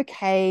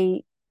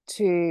okay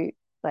to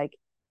like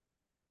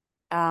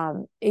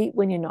eat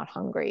when you're not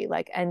hungry,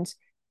 like, and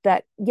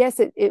that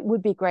yes, it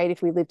would be great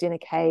if we lived in a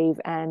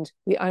cave and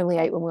we only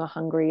ate when we were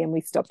hungry and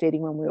we stopped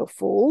eating when we were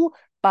full.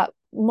 But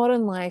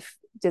modern life,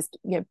 just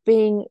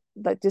being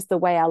like just the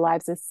way our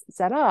lives are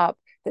set up,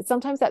 that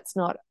sometimes that's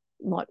not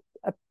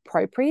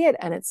appropriate.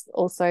 And it's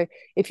also,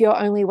 if you're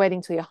only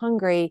waiting till you're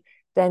hungry,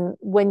 then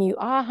when you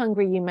are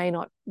hungry, you may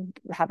not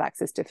have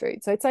access to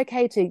food. So it's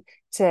okay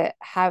to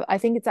have, I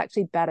think it's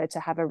actually better to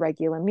have a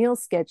regular meal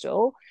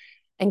schedule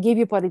and give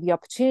your body the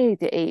opportunity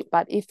to eat.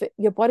 But if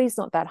your body's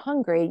not that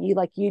hungry,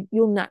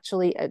 you'll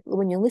naturally,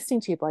 when you're listening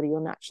to your body,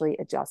 you'll naturally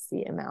adjust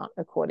the amount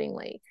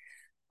accordingly.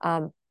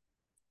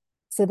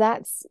 So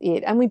that's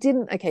it. And we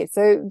didn't, okay,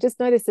 so just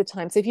notice the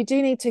time. So if you do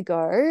need to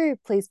go,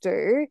 please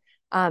do.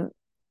 And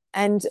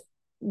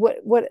what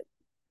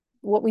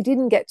we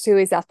didn't get to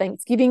is our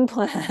Thanksgiving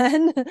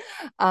plan.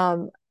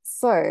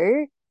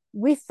 So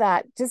with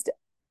that, just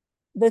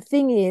the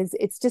thing is,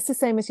 it's just the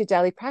same as your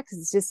daily practice.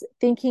 It's just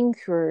thinking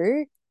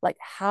through, like,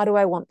 how do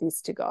I want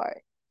this to go?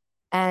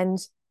 And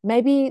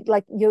maybe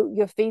like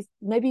your feast,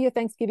 maybe your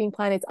Thanksgiving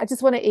plan is, I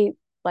just want to eat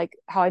like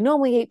how I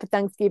normally eat for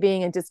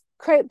Thanksgiving and just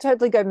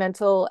totally go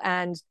mental.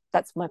 And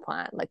that's my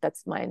plan. Like,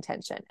 that's my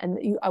intention.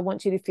 And I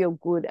want you to feel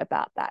good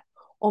about that.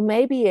 Or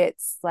maybe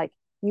it's like,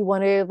 you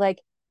want to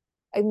like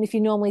and if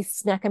you normally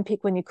snack and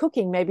pick when you're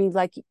cooking, maybe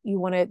like you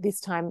want to this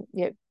time,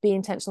 be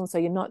intentional. So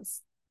you're not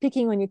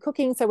picking when you're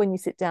cooking. So when you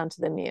sit down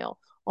to the meal,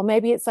 or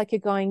maybe it's like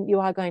you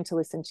are going to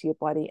listen to your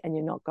body and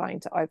you're not going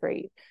to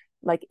overeat.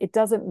 Like it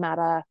doesn't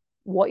matter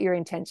what your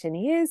intention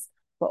is,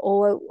 but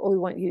all we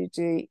want you to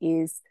do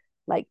is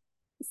like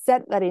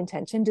set that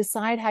intention,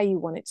 decide how you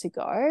want it to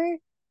go,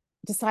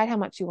 decide how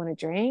much you want to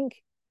drink,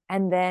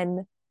 and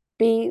then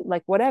be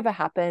like, whatever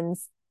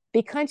happens,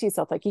 be kind to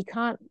yourself. Like you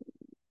can't,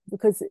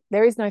 because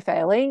there is no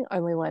failing,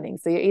 only learning.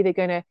 So you're either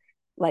going to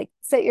like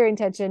set your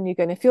intention, you're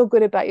going to feel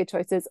good about your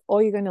choices,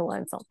 or you're going to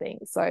learn something.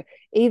 So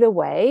either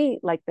way,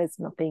 like there's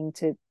nothing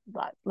to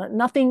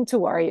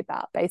worry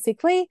about,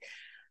 basically.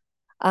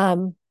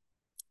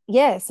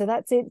 Yeah, so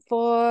that's it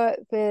for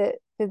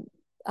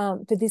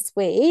this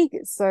week.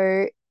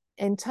 So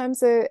in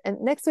terms of, and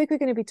next week we're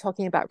going to be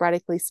talking about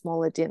radically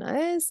smaller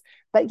dinners.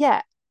 But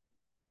yeah,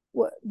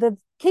 the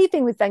key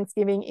thing with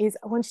Thanksgiving is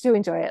I want you to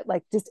enjoy it.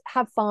 Like just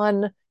have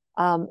fun.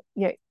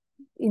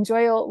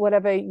 Enjoy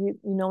whatever you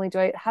normally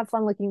enjoy. Have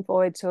fun looking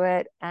forward to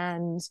it.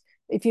 And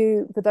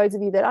for those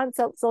of you that aren't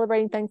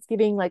celebrating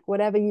Thanksgiving, like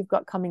whatever you've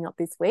got coming up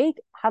this week,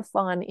 have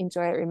fun,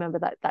 enjoy it. Remember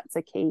that that's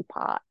a key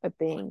part of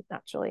being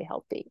naturally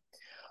healthy.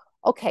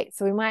 Okay,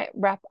 so we might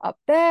wrap up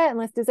there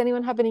unless does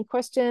anyone have any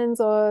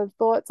questions or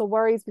thoughts or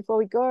worries before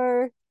we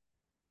go?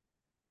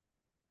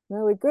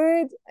 No, we're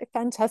good.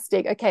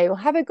 Fantastic. Okay, well,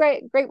 have a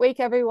great week,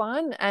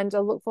 everyone. And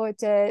I'll look forward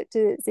to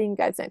seeing you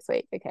guys next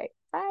week. Okay,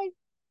 bye.